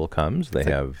carnival comes. They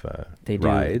have they do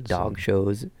rides, dog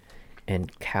shows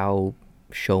and cow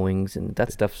showings, and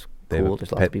that stuff's they have cool. a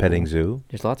There's lots of people. petting zoo.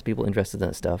 There's lots of people interested in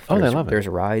that stuff. Oh, they love it. There's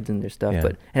rides and there's stuff, Yeah.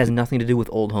 but it has nothing to do with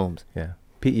old homes. Yeah.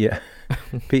 PEI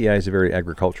is a very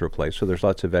agricultural place, so there's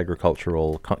lots of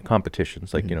agricultural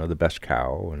competitions, like the best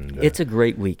cow and It's a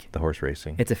great week. the horse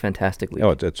racing. It's a fantastic week.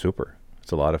 Oh, it's super.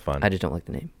 It's a lot of fun. I just don't like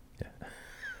the name. Yeah.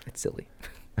 It's silly.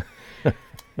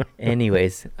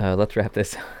 Anyways, let's wrap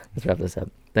this up.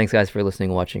 Thanks, guys, for listening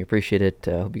and watching. Appreciate it.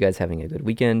 Hope you guys are having a good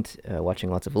weekend. Watching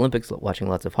lots of Olympics, watching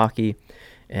lots of hockey,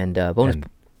 and bonus. And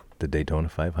the Daytona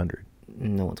 500.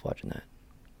 No one's watching that.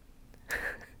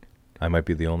 I might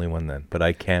be the only one then, but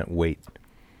I can't wait.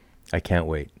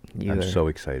 I'm so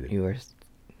excited. You are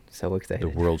so excited. The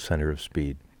world center of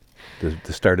speed.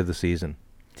 The start of the season.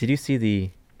 Did you see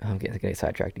the... I'm getting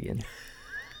sidetracked again.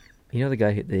 You know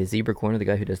the Zebra Corner, the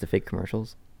guy who does the fake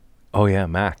commercials? Oh, yeah,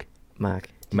 Mac. Mac.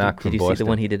 From Did you see Boston. the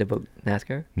one he did about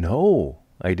NASCAR? No,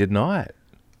 I did not.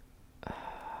 I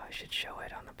should show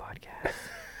it on the podcast.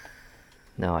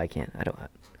 No, I can't.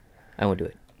 I won't do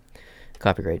it.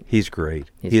 Copyright. He's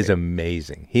great. He is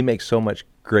amazing. He makes so much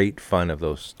great fun of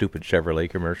those stupid Chevrolet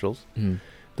commercials. Mm.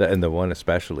 And the one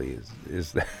especially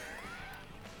is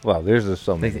well, there's just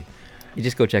so many. You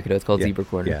just go check it out. It's called Zebra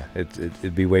Corner. Yeah,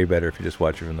 it'd be way better if you just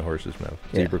watch it from the horse's mouth.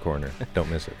 Yeah. Zebra Corner. Don't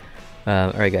miss it.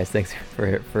 All right, guys. Thanks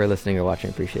for listening or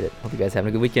watching. Appreciate it. Hope you guys having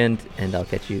a good weekend, and I'll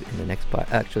catch you in the next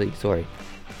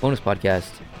bonus podcast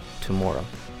tomorrow.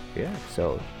 Yeah.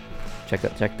 So check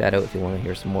that out if you want to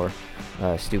hear some more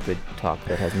stupid talk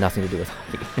that has nothing to do with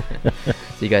hockey.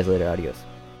 See you guys later. Adios.